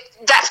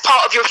that's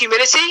part of your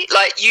humility.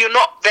 Like, they're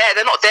not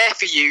there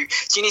for you.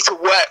 So you need to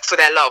work for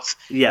their love.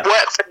 Yeah.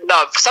 Work for their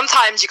love.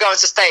 Sometimes you go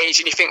onto stage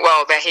and you think,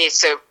 well, they're here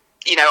to,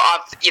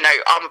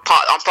 I'm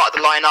part of the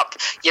lineup.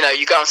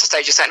 You go onto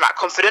stage, you're saying about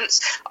confidence.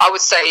 I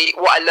would say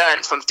what I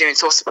learned from doing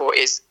tour support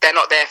is they're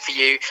not there for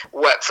you.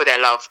 Work for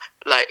their love,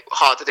 like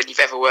harder than you've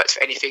ever worked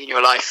for anything in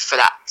your life for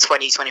that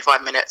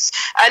 20-25 minutes.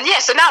 And yeah,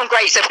 so now I'm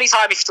great. So please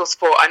hire me for tour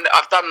support. And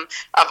I've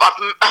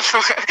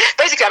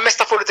basically I messed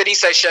up all of the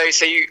Deniso shows.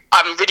 So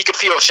I'm really good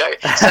for your show.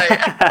 So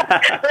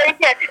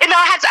yeah,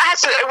 I had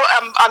to.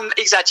 I'm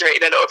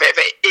exaggerating a little bit,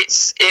 but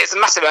it's a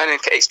massive learning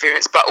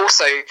experience, but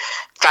also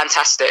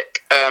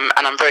fantastic.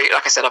 And I'm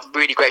like I said, I'm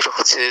really grateful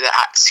to the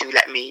acts who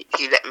let me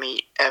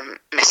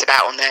mess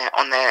about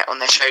on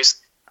their shows.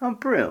 Oh,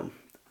 brilliant.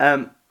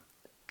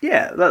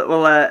 Yeah,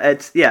 well, I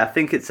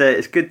think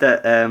it's good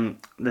that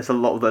there's a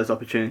lot of those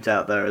opportunities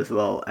out there as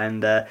well,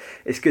 and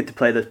it's good to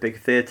play those big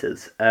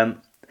theatres. But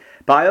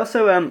I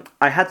also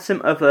I had some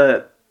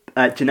other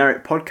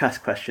generic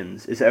podcast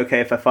questions. Is it okay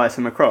if I fire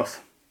some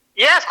across?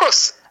 Yeah, of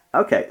course.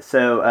 Okay,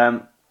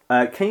 so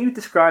can you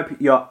describe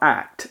your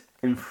act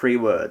in 3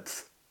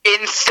 words?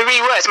 In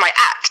 3 words, my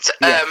act.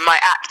 Yes. My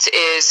act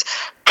is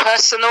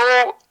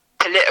personal,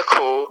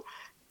 political,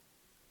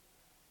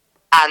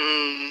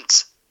 and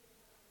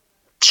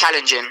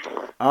challenging.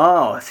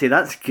 Oh, see,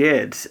 that's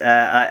good.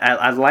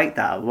 I like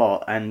that a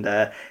lot, and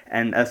I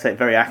say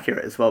very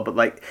accurate as well. But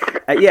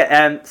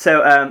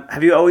so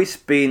have you always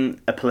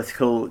been a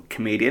political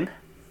comedian?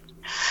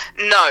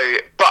 No,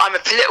 but I'm a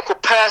political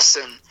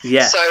person.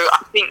 Yeah. So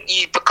I think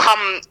your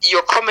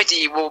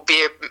comedy will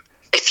be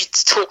if you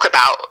talk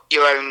about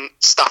your own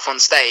stuff on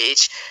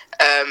stage,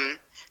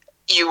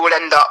 you will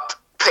end up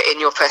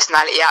putting your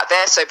personality out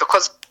there. So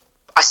because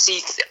I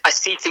see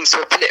things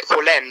through a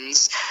political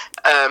lens,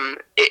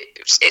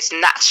 it's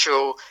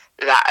natural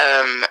that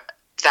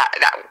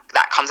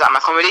comes out of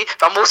my comedy.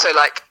 But I'm also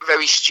like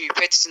very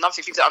stupid. It's another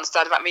thing people don't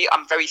understand about me.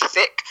 I'm very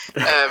thick.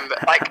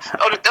 Like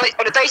on a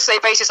day-to-day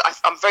basis,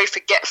 I'm very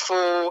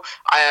forgetful.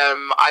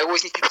 I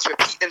always need people to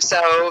repeat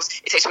themselves.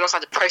 It takes me a long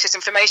time to process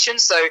information.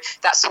 So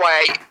that's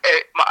why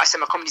I say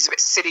my comedy is a bit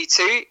silly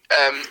too.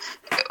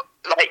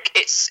 Like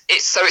it's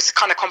a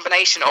kind of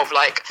combination of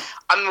like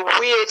I'm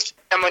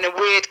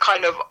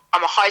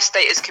a high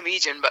status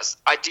comedian, but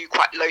I do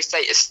quite low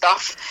status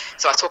stuff,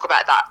 so I talk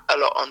about that a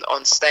lot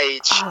on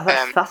stage. Oh,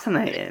 that's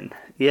fascinating.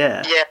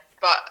 Yeah,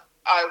 but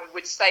I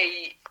would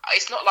say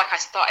it's not like I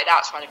started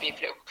out trying to be a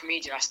political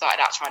comedian. I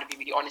started out trying to be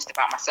really honest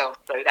about myself,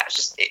 so that's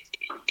just it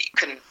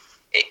couldn't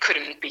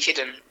be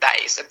hidden that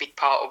it's a big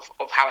part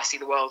of how I see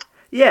the world.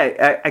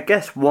 Yeah, I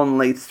guess one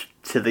leads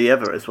to the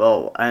other as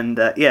well, and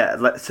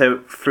so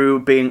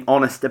through being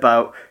honest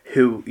about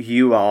who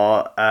you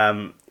are,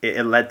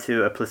 it led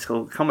to a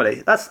political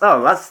comedy. That's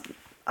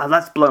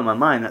blown my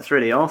mind. That's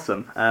really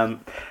awesome.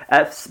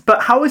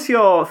 But how was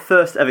your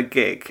first ever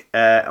gig?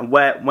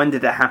 When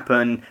did it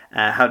happen?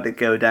 How did it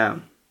go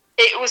down?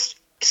 It was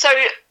so,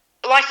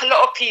 like a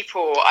lot of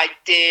people, I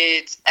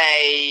did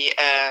a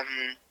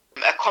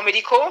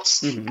comedy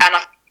course, and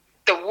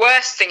the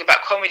worst thing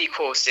about comedy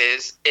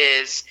courses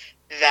is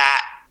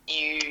that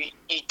you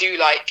do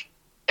like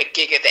a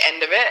gig at the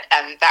end of it,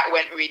 and that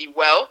went really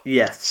well.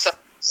 Yes. So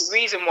the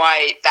reason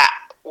why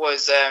that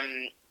was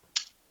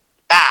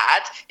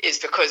bad is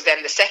because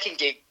then the second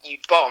gig you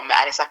bomb,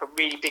 and it's like a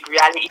really big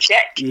reality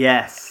check.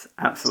 Yes,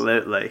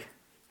 absolutely.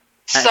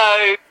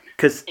 So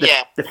because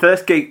the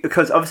first gig,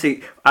 because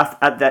obviously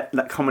at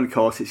that comedy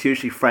course, it's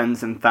usually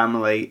friends and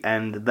family,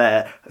 and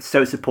they're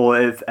so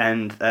supportive,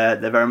 and they're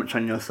very much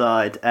on your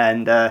side,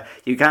 and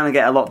you kind of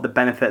get a lot of the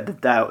benefit of the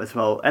doubt as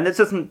well. And it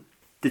doesn't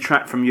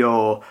detract from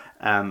your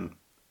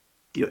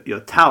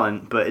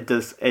talent, but it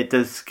does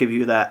give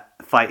you that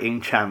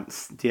fighting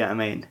chance. Do you know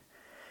what I mean?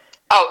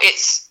 Oh,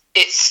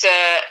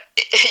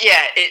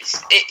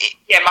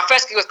 my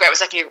first gig was great. My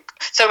second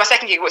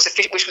gig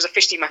which was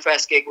officially my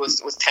first gig, was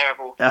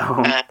terrible.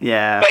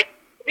 Yeah. But it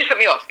didn't put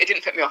me off. It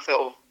didn't put me off at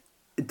all.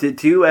 Do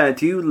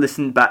you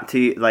listen back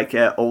to like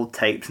old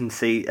tapes and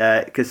see?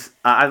 Because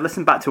I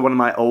listened back to one of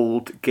my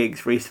old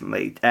gigs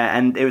recently,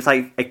 and it was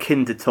like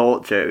akin to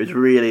torture. It was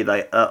really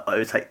like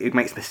it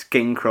makes my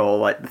skin crawl,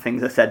 like the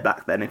things I said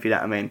back then. If you know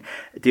what I mean.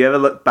 Do you ever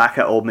look back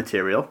at old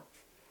material?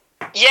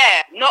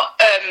 Yeah, not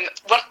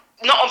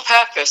on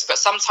purpose, but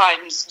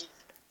sometimes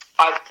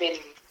I've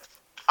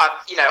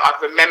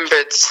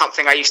remembered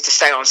something I used to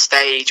say on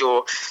stage,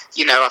 or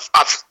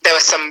there were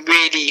some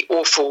really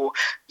awful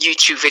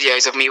YouTube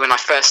videos of me when I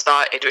first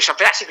started, which I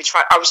tried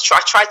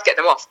to get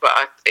them off, but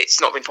it's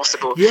not been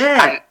possible.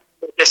 Yeah, and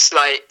just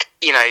like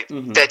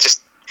they're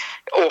just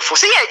awful.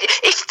 So yeah,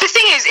 the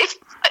thing is, if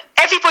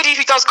everybody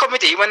who does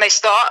comedy when they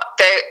start,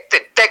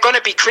 they're going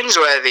to be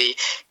cringeworthy.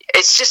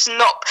 It's just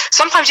not.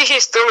 Sometimes you hear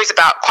stories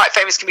about quite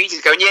famous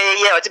comedians going, yeah,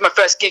 I did my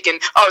first gig and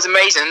I was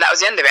amazing, and that was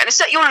the end of it. And it's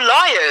like, you're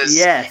liars.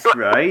 Yes,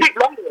 right.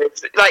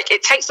 Liars. Like,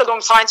 it takes a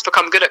long time to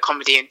become good at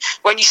comedy, and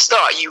when you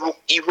start, you will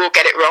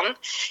get it wrong.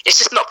 It's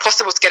just not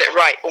possible to get it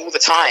right all the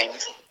time.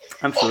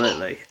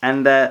 Absolutely,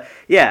 and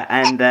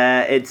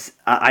it's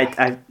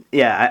I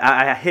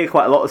hear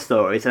quite a lot of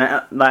stories,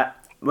 and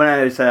when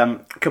I was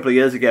a couple of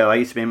years ago, I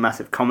used to be a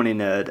massive comedy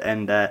nerd,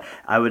 and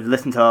I would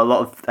listen to a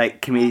lot of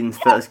like comedians'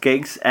 first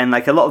gigs, and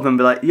like a lot of them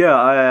be like, "Yeah,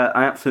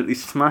 I absolutely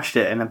smashed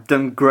it, and I've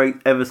done great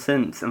ever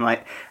since." And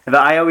like, but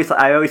I always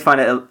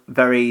find it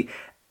very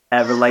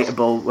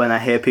relatable when I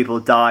hear people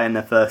die in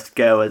their first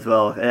go as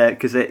well,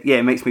 because it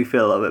makes me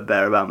feel a little bit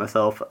better about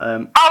myself.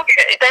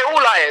 They're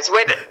all liars.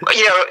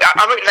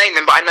 I won't name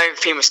them, but I know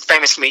famous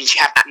comedians who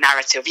have that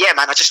narrative. Yeah,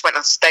 man, I just went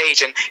on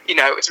stage and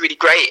it was really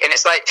great. And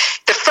it's like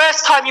the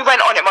first time you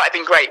went on, it might have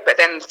been great, but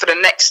then for the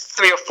next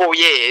 3 or 4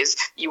 years,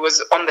 you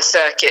was on the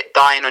circuit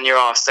dying on your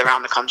ass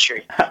around the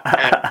country.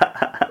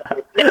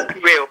 Let's be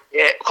real.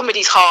 Yeah,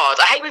 comedy's hard.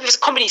 I hate movies.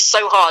 Comedy's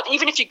so hard.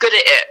 Even if you're good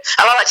at it,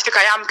 and I like to think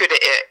I am good at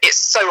it, it's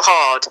so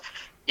hard.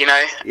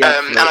 Yeah,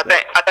 and I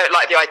don't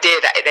like the idea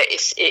that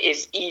it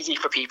is easy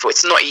for people.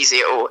 It's not easy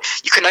at all.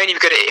 You can only be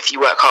good at it if you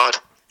work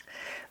hard.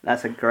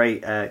 That's a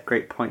great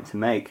point to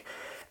make.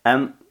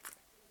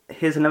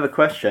 Here's another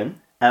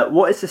question.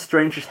 What is the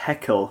strangest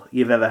heckle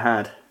you've ever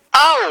had?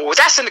 Oh,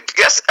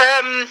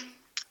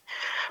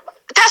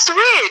 that's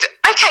weird.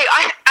 Okay,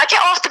 I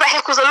get asked about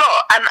heckles a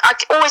lot, and I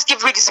always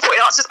give really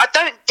disappointing answers. I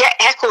don't get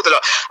heckled a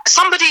lot.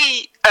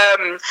 Somebody,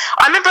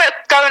 I remember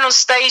going on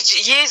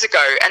stage years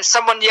ago, and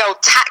someone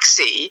yelled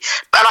 "taxi,"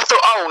 and I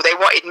thought, oh, they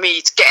wanted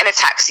me to get in a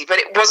taxi, but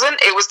it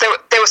wasn't. It was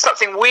there was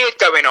something weird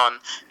going on.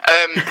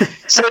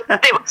 So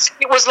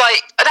it was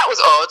like, that was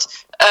odd.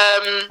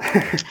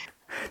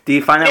 Do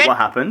you find out what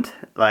happened?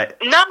 No, I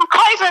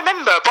can't even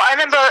remember. But I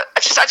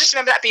just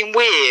remember that being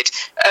weird.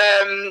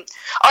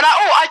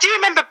 I do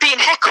remember being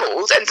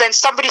heckled, and then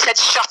somebody said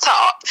 "shut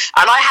up,"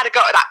 and I had to go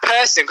at that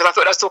person because I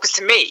thought they was talking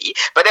to me,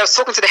 but they was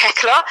talking to the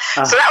heckler.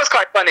 So that was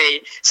quite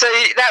funny. So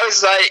that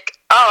was like,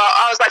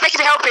 I was like, "Thank you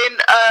for helping,"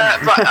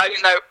 but I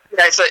didn't know.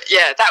 So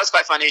yeah, that was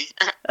quite funny.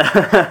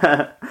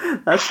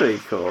 That's pretty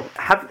cool.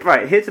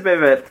 Here's a bit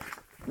of a.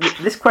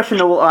 This question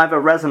will either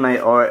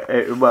resonate or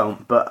it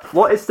won't, but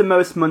what is the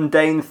most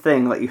mundane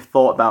thing that you've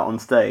thought about on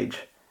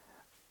stage?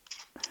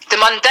 The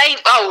mundane...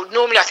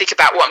 normally I think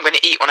about what I'm going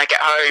to eat when I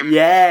get home.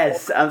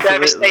 Yes,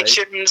 absolutely. Service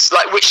stations,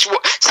 like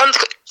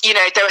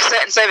there are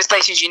certain service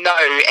stations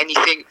and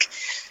you think...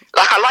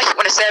 Like, I like it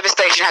when a service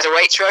station has a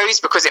Waitrose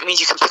because it means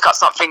you can pick up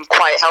something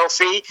quite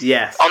healthy.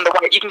 Yes. On the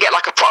way, you can get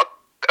like a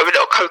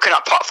little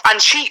coconut pot, and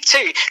cheap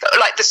too.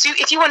 Like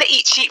if you want to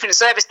eat cheap in a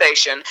service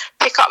station,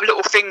 pick up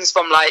little things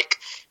from like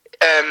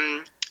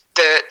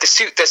the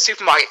the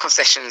supermarket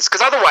concessions,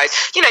 because otherwise,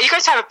 you go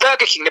to have a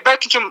Burger King. The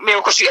Burger King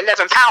meal costs you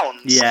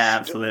 £11. Yeah,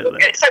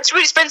 absolutely. So it's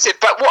really expensive.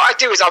 But what I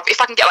do is, if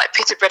I can get like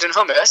pita bread and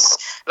hummus,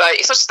 like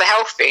it's not just the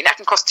healthy, and that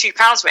can cost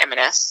 £2 for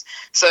M&S.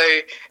 So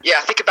yeah,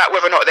 I think about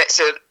whether or not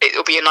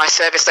it'll be a nice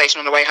service station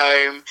on the way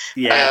home.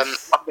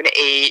 Yes. I'm going to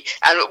eat.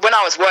 And when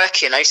I was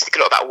working, I used to think a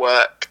lot about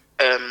work.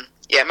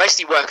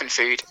 Mostly work and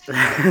food.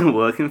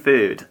 Work and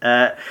food.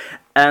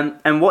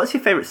 And what's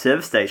your favourite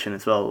service station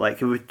as well? Like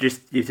you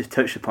just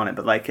touched upon it,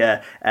 but like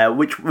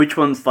which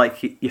one's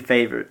like your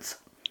favourites?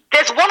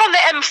 There's one on the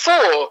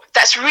M4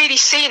 that's really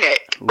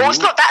scenic. Well, it's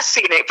not that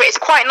scenic, but it's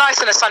quite nice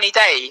on a sunny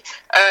day.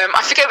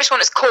 I forget which one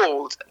it's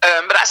called,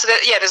 but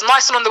there's a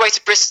nice one on the way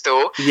to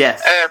Bristol.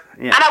 Yes.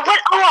 And I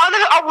went.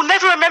 I will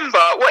never remember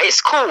what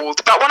it's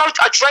called. But when I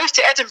drove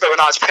to Edinburgh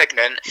when I was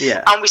pregnant,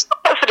 and we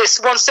stopped for this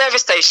one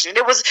service station, and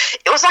it was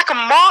like a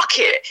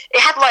market. It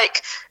had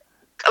like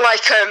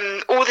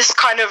all this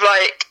kind of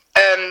like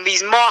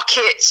these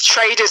markets,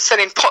 traders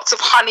selling pots of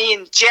honey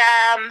and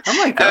jam.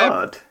 Oh my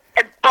god.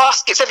 And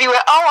baskets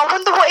everywhere. Oh, I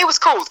wonder what it was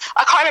called.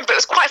 I can't remember. It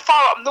was quite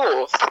far up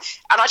north,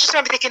 and I just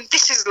remember thinking,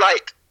 "This is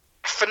like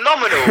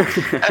phenomenal."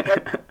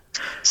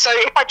 So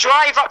if I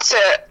drive up to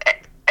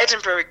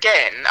Edinburgh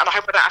again, and I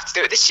hope I don't have to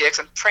do it this year because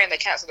I'm praying they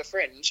cancel the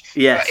Fringe.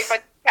 Yes. But if I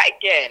do that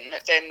again,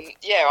 then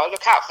I'll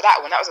look out for that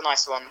one. That was a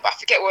nice one, but I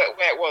forget where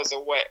it was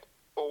or what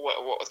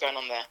was going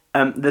on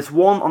there. There's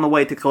one on the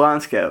way to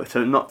Glasgow,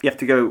 so you have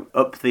to go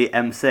up the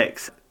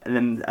M6. And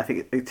then I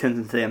think it turns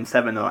into the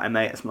M7 or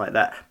M8 or something like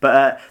that.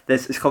 But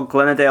it's called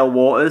Glenadale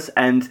Waters,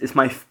 and it's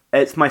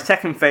my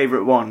second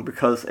favourite one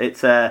because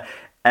it's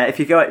if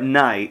you go at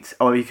night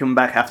or you come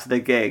back after the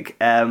gig,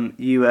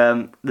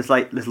 there's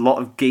a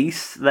lot of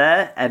geese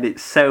there, and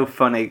it's so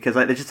funny because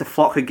like there's just a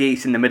flock of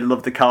geese in the middle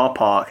of the car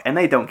park, and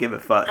they don't give a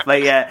fuck.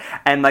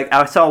 And like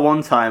I saw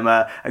one time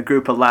a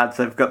group of lads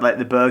have got like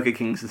the Burger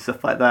Kings and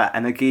stuff like that,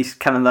 and the geese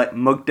kind of like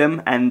mugged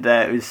them, and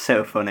it was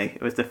so funny.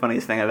 It was the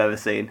funniest thing I've ever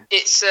seen.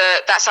 It's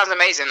that sounds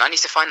amazing. I need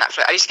to find that.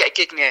 I used to get a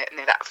gig near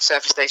that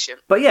service station.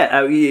 But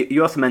yeah,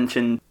 you also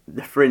mentioned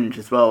the Fringe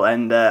as well,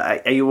 and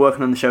are you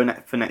working on the show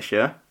for next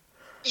year?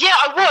 Yeah,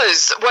 I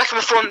was working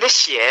before on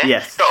this year.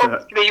 Yes. But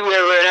obviously we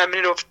were in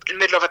the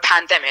middle of a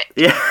pandemic.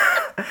 Yeah.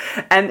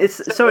 And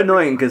it's so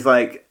annoying because,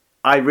 like,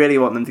 I really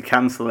want them to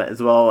cancel it as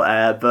well,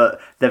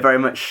 but they're very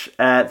much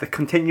they're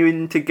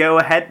continuing to go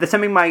ahead. They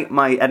sent me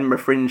my Edinburgh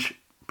Fringe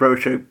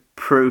brochure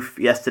proof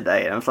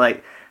yesterday, and I was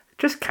like,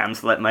 just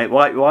cancel it, mate.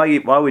 Why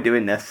are we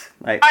doing this?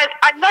 Like,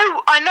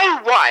 I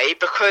know why,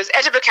 because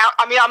Edinburgh Council.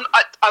 I mean,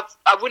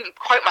 I wouldn't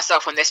quote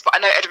myself on this, but I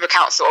know Edinburgh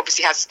Council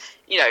obviously has.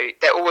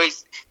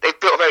 They've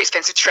built a very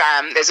expensive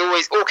tram. There's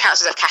always all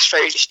councils have cash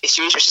flow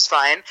issues, which is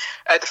fine.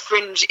 The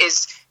Fringe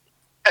is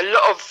a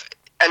lot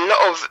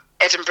of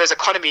Edinburgh's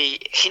economy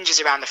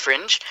hinges around the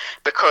Fringe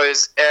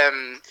because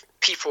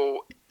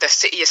the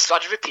city is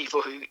flooded with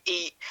people who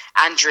eat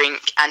and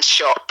drink and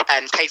shop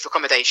and pay for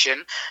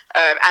accommodation,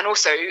 and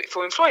also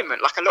for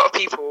employment. Like a lot of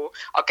people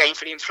are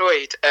gainfully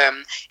employed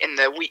in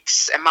the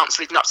weeks and months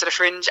leading up to the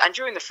Fringe and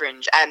during the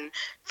Fringe, and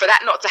for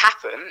that not to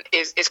happen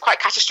is quite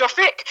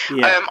catastrophic.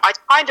 Yeah. I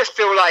kind of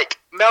feel like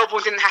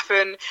Melbourne didn't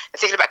happen. They're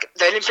thinking about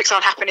the Olympics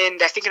aren't happening.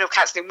 They're thinking of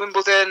cancelling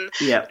Wimbledon.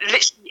 Yeah.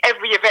 Literally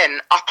every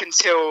event up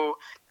until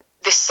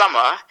this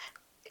summer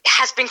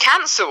has been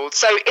cancelled.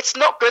 So it's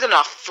not good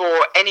enough for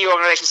any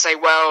organisation to say,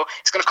 well,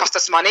 it's going to cost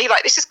us money.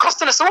 Like, this is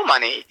costing us all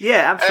money.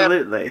 Yeah,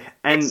 absolutely.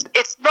 And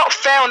it's not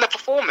fair on the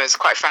performers,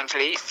 quite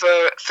frankly,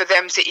 for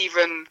them to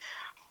even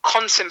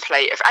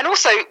contemplate. And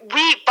also,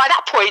 by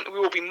that point, we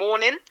will be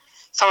mourning.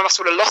 Some of us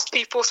will have lost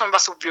people. Some of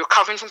us will be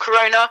recovering from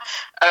Corona.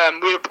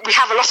 We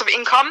have a loss of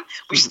income.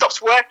 We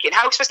stopped working.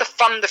 How are we supposed to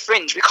fund the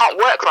Fringe? We can't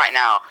work right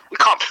now. We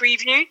can't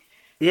preview.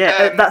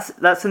 Yeah,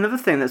 that's another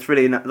thing that's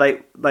really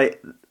like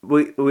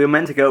we were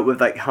meant to go up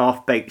with like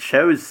half-baked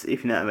shows,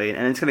 if you know what I mean,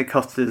 and it's going to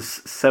cost us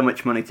so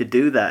much money to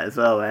do that as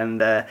well.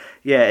 And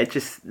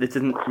it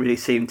doesn't really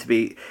seem to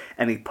be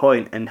any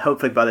point. And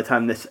hopefully by the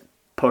time this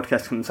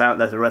podcast comes out,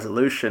 there's a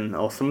resolution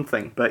or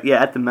something. But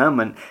yeah, at the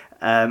moment,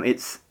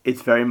 it's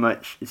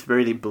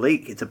really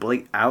bleak. It's a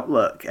bleak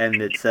outlook,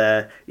 and it's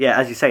as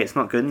you say, it's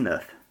not good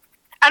enough.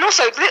 And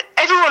also,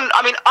 everyone,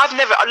 I mean,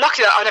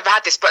 luckily I've never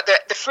had this, but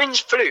the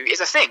Fringe flu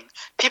is a thing.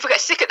 People get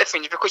sick at the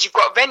Fringe because you've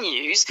got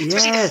venues.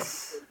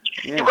 Yes.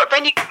 Yeah. You've got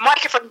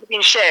microphones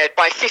being shared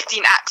by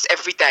 15 acts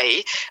every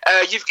day.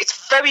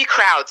 It's very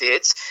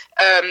crowded.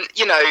 I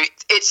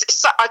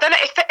don't know,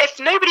 if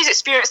nobody's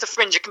experienced the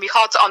Fringe, it can be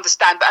hard to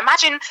understand. But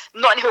imagine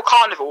Notting Hill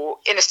Carnival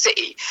in a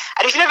city.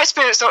 And if you've never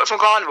experienced Notting Hill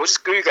Carnival,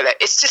 just Google it.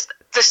 It's just,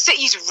 the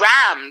city's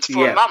rammed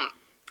for a month.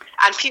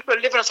 And people are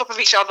living on top of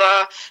each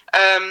other.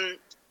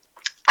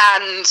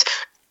 And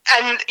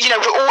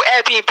we're all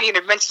Airbnb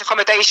and renting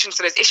accommodation,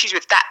 so there's issues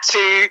with that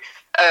too.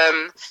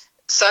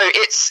 So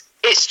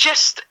it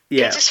just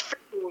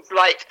feels feels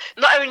like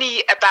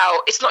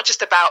it's not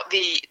just about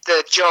the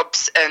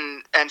jobs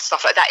and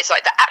stuff like that. It's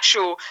like the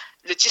actual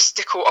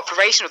logistical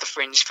operation of the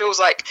Fringe feels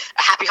like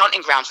a happy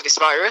hunting ground for this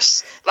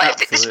virus.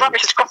 Like if this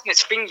virus is crossing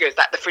its fingers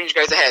that the Fringe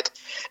goes ahead,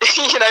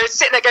 it's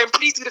sitting there going,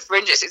 please do the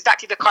Fringe. It's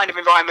exactly the kind of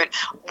environment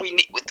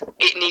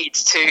it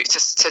needs to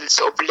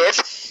sort of live.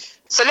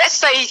 So let's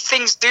say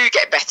things do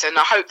get better, and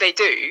I hope they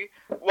do.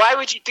 Why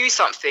would you do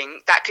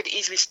something that could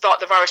easily start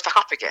the virus back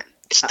up again?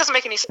 It just doesn't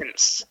make any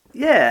sense.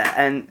 Yeah,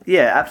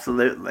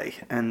 absolutely.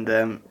 And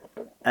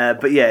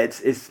but yeah,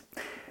 it's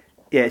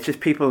just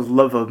people's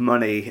love of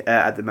money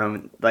at the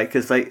moment. Like,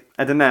 cause like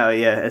I don't know.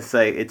 Yeah, it's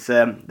like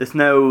there's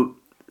no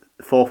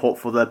forethought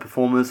for the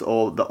performers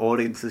or the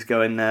audiences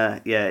going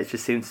there. Yeah, it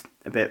just seems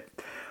a bit.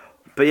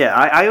 But yeah,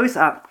 I always,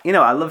 I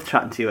love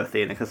chatting to you,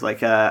 Athena, because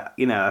like, I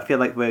feel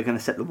like we're going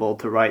to set the world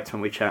to rights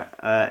when we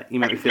chat. You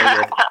make me feel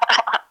good.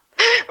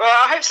 Well,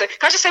 I hope so. Can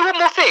I just say one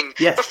more thing?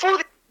 Yes. Before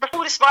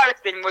this virus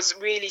thing was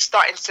really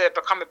starting to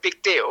become a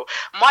big deal,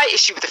 my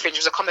issue with the Fringe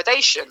was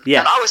accommodation. Yes.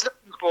 And I was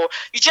looking for,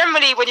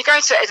 when you're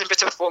going to Edinburgh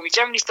to perform, you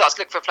generally start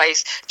to look for a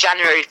place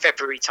January,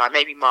 February time,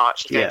 maybe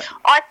March. Yeah.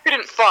 I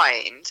couldn't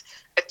find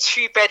a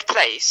 2-bed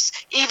place,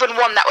 even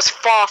one that was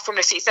far from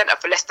the city centre,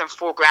 for less than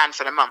 $4,000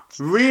 for the month.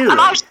 Really? And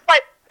I was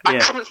like, I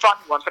couldn't find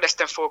one for less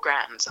than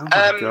 $4,000.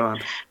 Oh my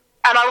God.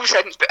 And I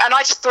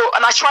just thought,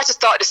 and I tried to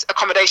start this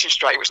accommodation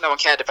strike, which no one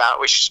cared about,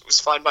 which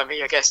was fine by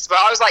me, I guess. But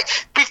I was like,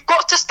 we've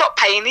got to stop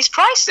paying these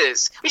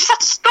prices. We just have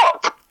to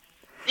stop.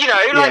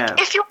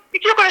 If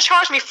you're going to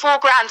charge me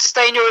 $4,000 to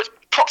stay in your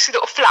proxy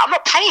little flat, I'm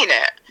not paying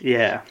it.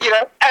 Yeah.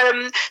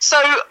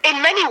 So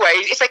in many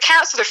ways, if they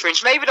cancel the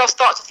Fringe, maybe they'll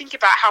start to think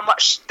about how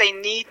much they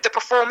need the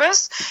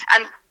performers,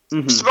 and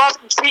rather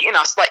than treating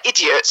us like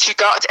idiots who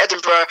go out to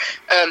Edinburgh,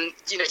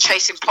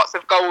 chasing pots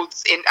of gold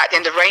at the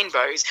end of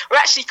rainbows, we're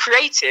actually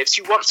creatives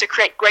who want to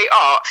create great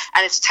art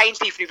and entertain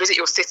people who visit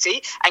your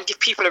city and give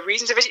people a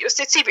reason to visit your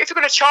city. But if you're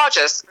going to charge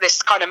us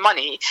this kind of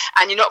money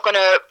and you're not going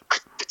to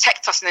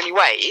protect us in any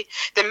way,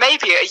 then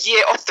maybe a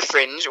year off the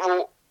Fringe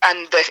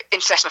and the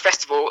International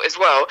Festival as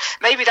well,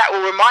 maybe that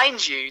will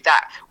remind you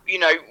that you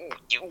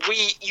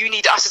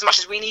need us as much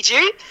as we need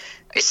you.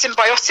 It's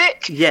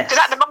symbiotic. Yes.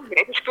 Because at the moment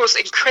it just feels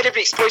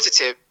incredibly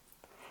exploitative.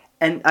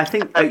 And I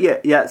think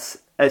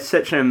it's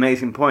such an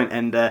amazing point.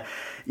 And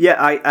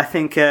I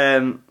think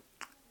as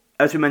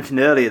we mentioned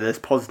earlier, there's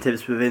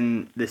positives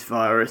within this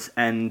virus,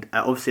 and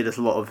obviously there's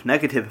a lot of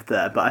negative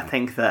there. But I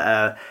think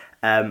that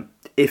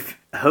if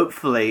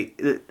hopefully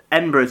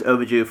Edinburgh is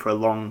overdue for a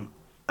long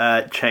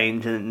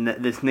change, and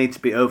there needs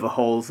to be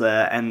overhauls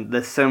there, and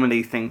there's so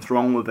many things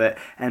wrong with it,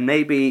 and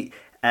maybe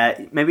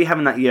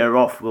having that year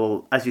off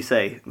will, as you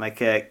say,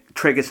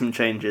 trigger some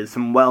changes,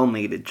 some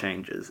well-needed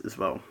changes as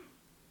well.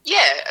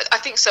 Yeah, I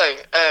think so.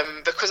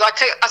 Because I'll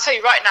tell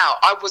you right now,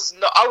 I was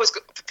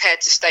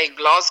prepared to stay in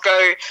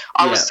Glasgow.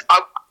 I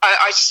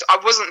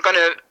wasn't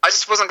gonna.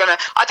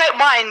 I don't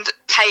mind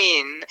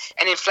paying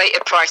an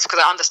inflated price, because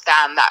I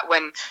understand that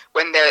when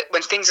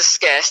things are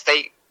scarce,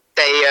 they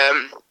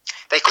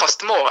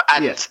cost more,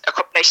 and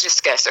accommodation is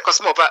scarce, so it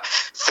costs more. But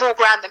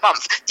 $4,000 a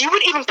month, you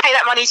wouldn't even pay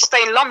that money to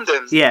stay in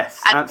London.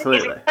 Yes, and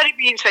absolutely. It's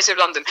incredibly expensive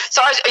London.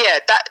 So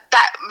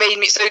that made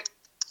me. So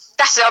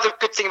that's the other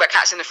good thing about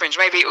Cats in the Fringe.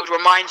 Maybe it would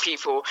remind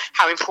people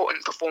how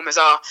important performers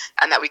are,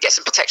 and that we get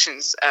some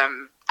protections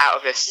out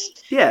of this.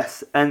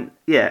 Yes, and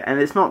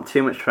it's not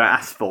too much to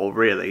ask for,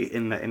 really,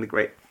 in the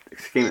great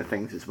scheme of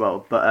things as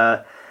well.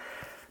 But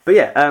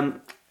yeah.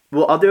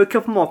 Well, I'll do a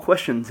couple more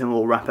questions and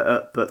we'll wrap it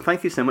up. But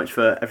thank you so much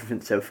for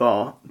everything so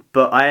far.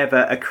 But I have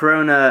a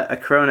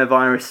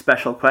coronavirus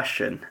special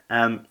question.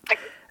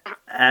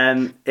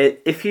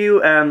 If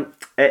you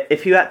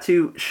had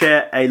to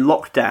share a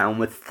lockdown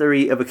with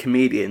 3 other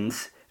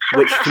comedians,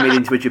 which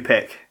comedians would you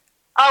pick?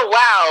 Oh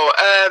wow,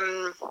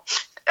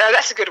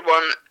 that's a good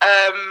one.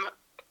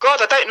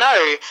 God, I don't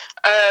know.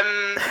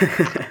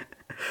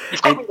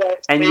 You've got me there.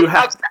 And you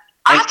have.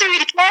 I have to be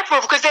really careful,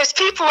 because there's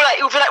people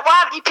who'll be like, why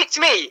haven't you picked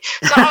me?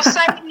 So I'll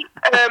say,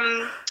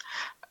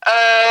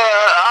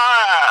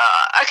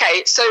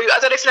 okay, so I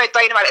don't know if you know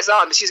Dana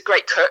Alexander, she's a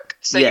great cook.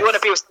 So you want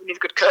to be with someone who's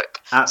a good cook.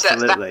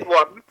 Absolutely. So that's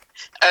one.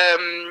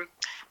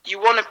 You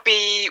want to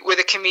be with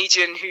a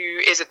comedian who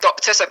is a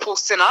doctor, so Paul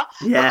Sinner.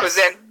 Yes. Because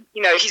then,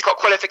 he's got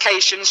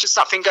qualifications. Should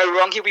something go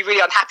wrong, he'll be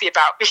really unhappy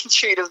about being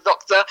treated as a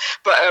doctor.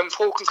 But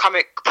Paul can come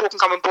on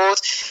board.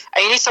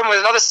 And you need someone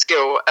with another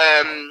skill.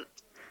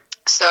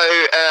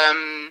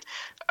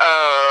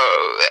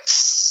 Let's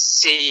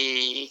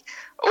see.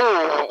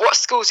 Oh, what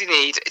skills you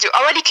need?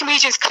 Are any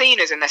comedians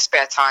cleaners in their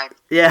spare time?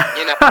 Yeah.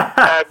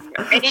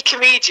 Any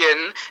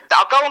comedian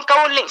that I'll go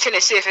on LinkedIn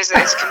and see if there's a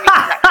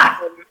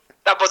comedian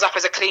that was up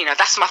as a cleaner.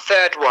 That's my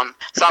third one.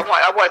 So I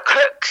want a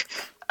cook.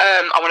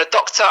 I want a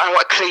doctor, and I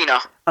want a cleaner.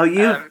 Oh,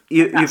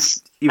 you've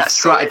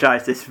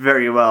strategized this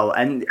very well,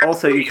 and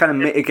also you kind of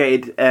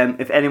mitigated.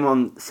 If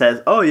anyone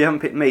says, "Oh, you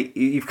haven't picked me,"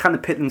 you've kind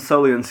of picked them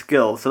solely on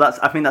skill. So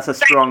I think that's a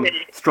strong suit.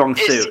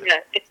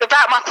 It's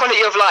about my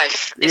quality of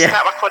life. It's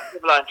about my quality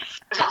of life.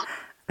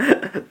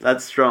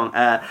 That's strong.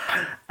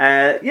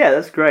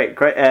 That's great.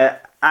 Great.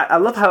 I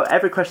love how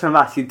every question I've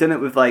asked, you've done it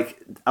with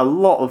like a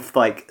lot of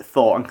like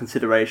thought and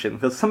consideration.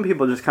 Because some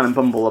people just kind of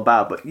bumble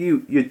about, but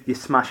you're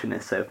smashing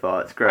this so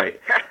far. It's great.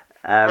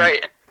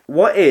 Right.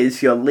 What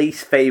is your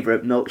least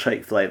favourite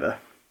milkshake flavour?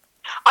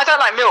 I don't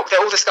like milk. They're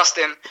all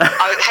disgusting.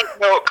 I hate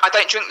milk. I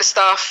don't drink the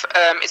stuff.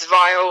 It's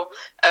vile.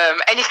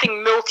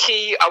 Anything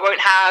milky, I won't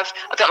have.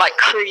 I don't like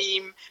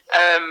cream.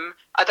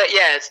 I don't.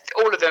 Yeah,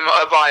 all of them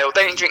are vile.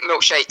 Don't drink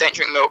milkshake. Don't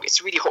drink milk.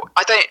 It's really hot.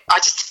 I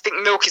just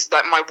think milk is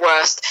like my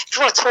worst. If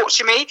you want to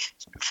torture me,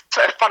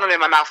 put a funnel in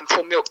my mouth and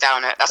pour milk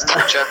down it. That's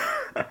torture.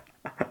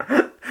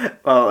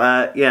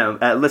 Well,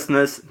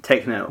 listeners,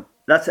 take note.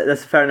 That's a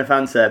fair enough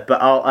answer,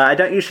 but I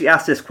don't usually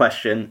ask this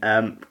question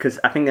because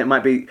I think it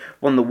might be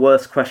one of the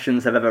worst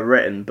questions I've ever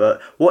written. But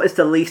what is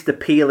the least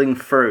appealing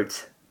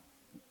fruit?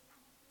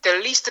 The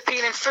least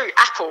appealing fruit?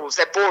 Apples.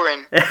 They're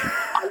boring. But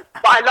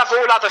I love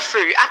all other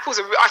fruit. Apples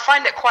I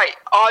find it quite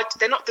odd.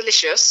 They're not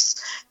delicious.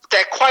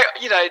 They're quite,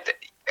 I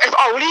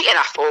will eat an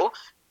apple,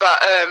 but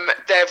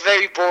they're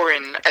very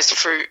boring as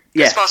fruit.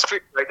 Yes. As far as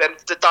fruit, they're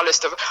the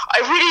dullest of.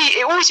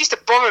 It always used to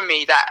bother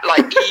me that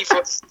like Eve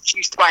was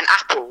used to buy an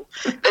apple.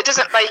 It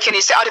doesn't make any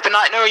sense. I'd be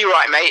like, no, you're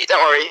right, mate.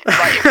 Don't worry.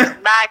 Like if it's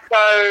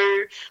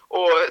mango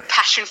or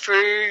passion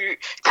fruit.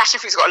 Passion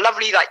fruit's got a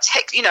lovely like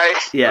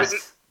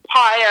Yes.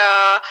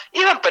 Papaya,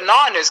 even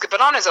bananas. Because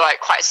bananas are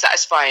like quite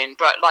satisfying,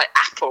 but like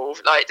apple,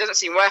 like doesn't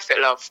seem worth it,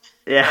 love.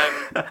 Yeah.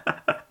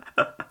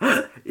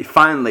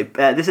 Finally,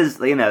 this is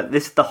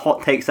the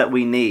hot takes that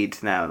we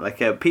need now. Like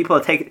people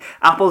are taking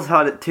apples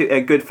had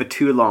it good for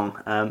too long,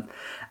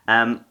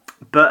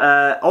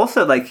 but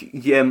also like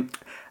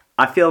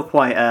I feel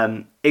quite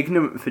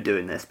ignorant for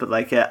doing this. But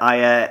like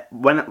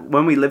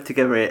when we lived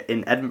together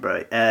in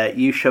Edinburgh,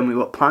 you showed me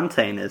what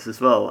plantain is as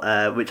well,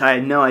 which I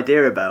had no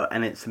idea about,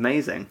 and it's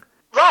amazing.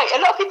 Right, a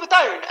lot of people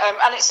don't,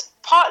 and it's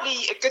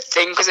partly a good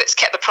thing because it's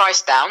kept the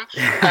price down.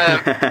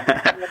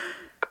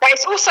 But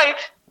it's also,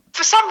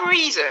 for some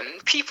reason,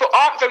 people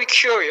aren't very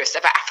curious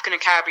about African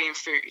and Caribbean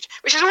food,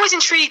 which has always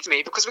intrigued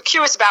me because we're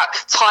curious about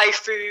Thai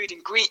food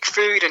and Greek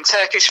food and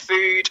Turkish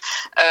food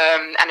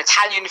and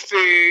Italian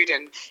food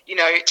and,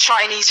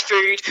 Chinese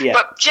food. Yeah.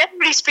 But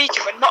generally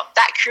speaking, we're not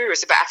that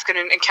curious about African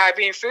and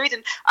Caribbean food.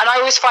 And I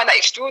always find that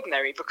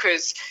extraordinary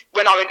because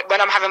when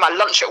I'm having my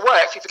lunch at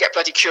work, people get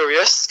bloody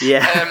curious.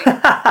 Yeah.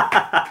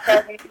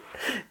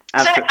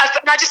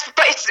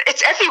 But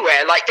it's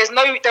everywhere. Like there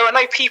are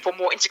no people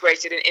more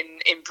integrated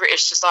in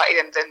British society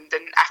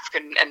than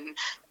African and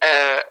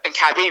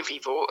Caribbean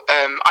people.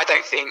 I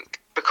don't think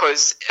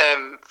because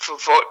for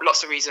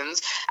lots of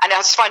reasons. And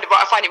I find it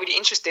really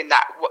interesting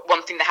that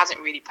one thing that hasn't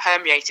really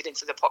permeated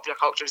into the popular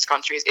culture of this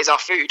country is our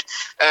food.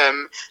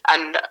 And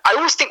I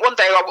always think one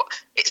day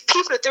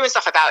people are doing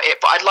stuff about it,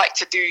 but I'd like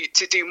to do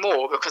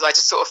more because I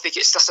just sort of think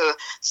it's just a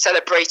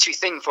celebratory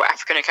thing for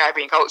African and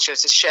Caribbean culture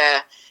to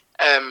share.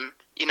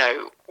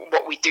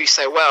 What we do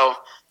so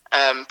well.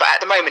 But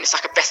at the moment, it's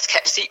like a best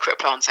kept secret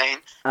plantain.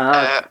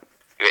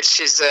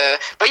 Which is,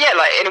 but yeah,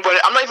 like anyone,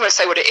 I'm not even going to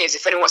say what it is.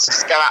 If anyone wants to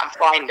just go out and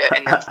find it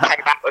and play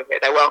back with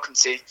it, they're welcome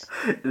to.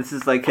 This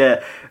is like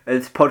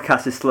this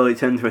podcast is slowly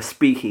turned into a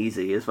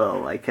speakeasy as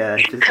well. Like,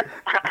 just,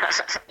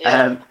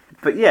 Yeah.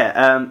 But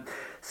yeah,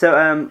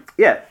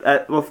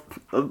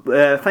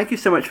 thank you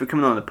so much for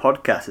coming on the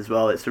podcast as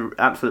well. It's an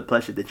absolute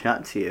pleasure to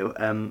chat to you.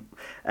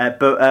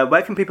 But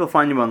where can people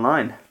find you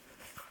online?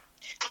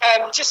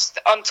 Just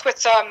on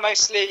Twitter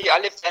mostly.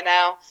 I live there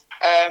now.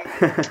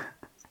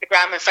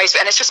 Instagram and Facebook,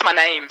 and it's just my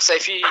name. So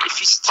if you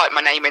just type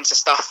my name into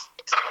stuff,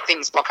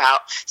 things pop out.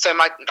 So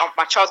my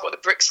child's got the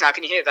bricks now.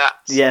 Can you hear that?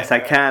 Yes, I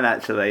can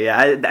actually. Yeah,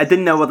 I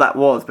didn't know what that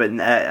was, but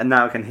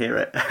now I can hear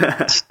it.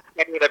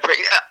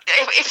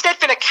 If there'd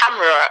been a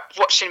camera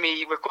watching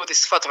me record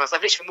this podcast,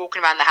 I've literally been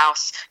walking around the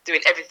house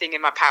doing everything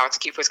in my power to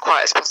keep her as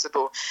quiet as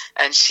possible.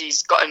 And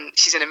she's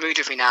in a mood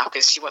with me now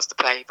because she wants to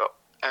play, but.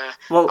 I've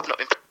not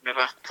been with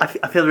her.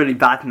 I feel really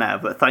bad now,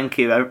 but thank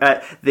you.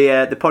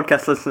 The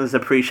podcast listeners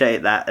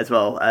appreciate that as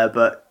well.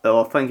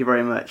 Thank you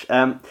very much.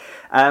 Final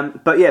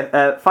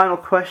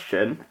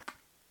question: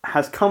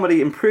 has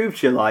comedy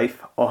improved your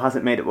life, or has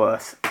it made it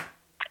worse?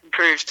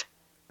 Improved.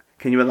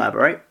 Can you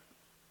elaborate?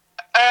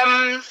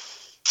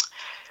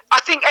 I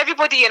think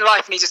everybody in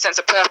life needs a sense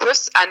of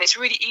purpose, and it's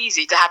really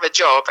easy to have a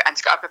job and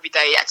to get up every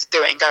day and to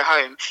do it and go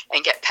home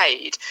and get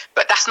paid.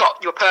 But that's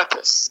not your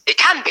purpose. It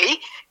can be,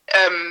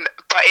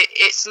 but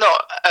it's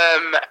not.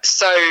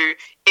 So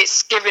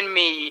it's given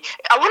me.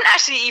 I wouldn't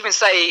actually even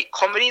say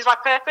comedy is my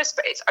purpose,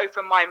 but it's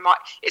opened my mind.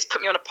 It's put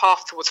me on a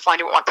path towards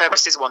finding what my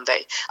purpose is one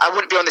day. I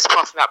wouldn't be on this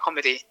path without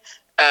comedy.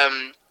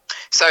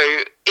 So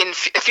in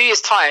a few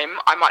years' time,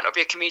 I might not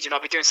be a comedian.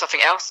 I'll be doing something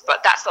else,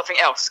 but that something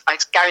else, I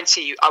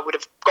guarantee you, I would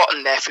have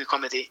gotten there through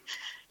comedy.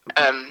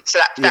 Feeling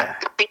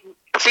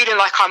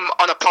like I'm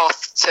on a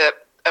path to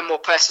a more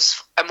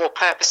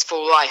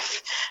purposeful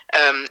life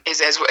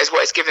is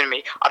what it's given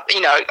me.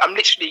 I'm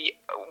literally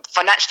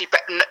financially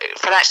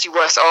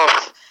worse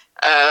off.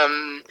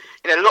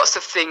 Lots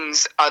of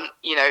things I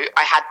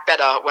had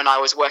better when I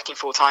was working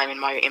full time in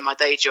my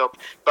day job,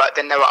 but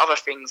then there are other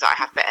things that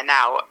I have better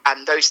now,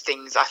 and those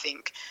things I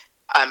think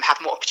have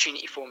more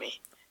opportunity for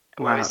me.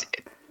 Whereas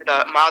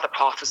my other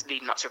path was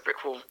leading up to a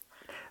brick wall.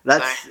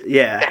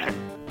 Yeah.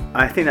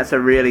 I think that's a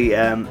really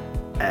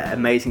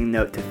amazing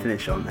note to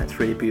finish on. That's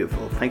really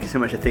beautiful. Thank you so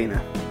much,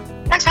 Athena.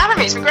 Thanks for having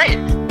me. It's been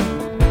great.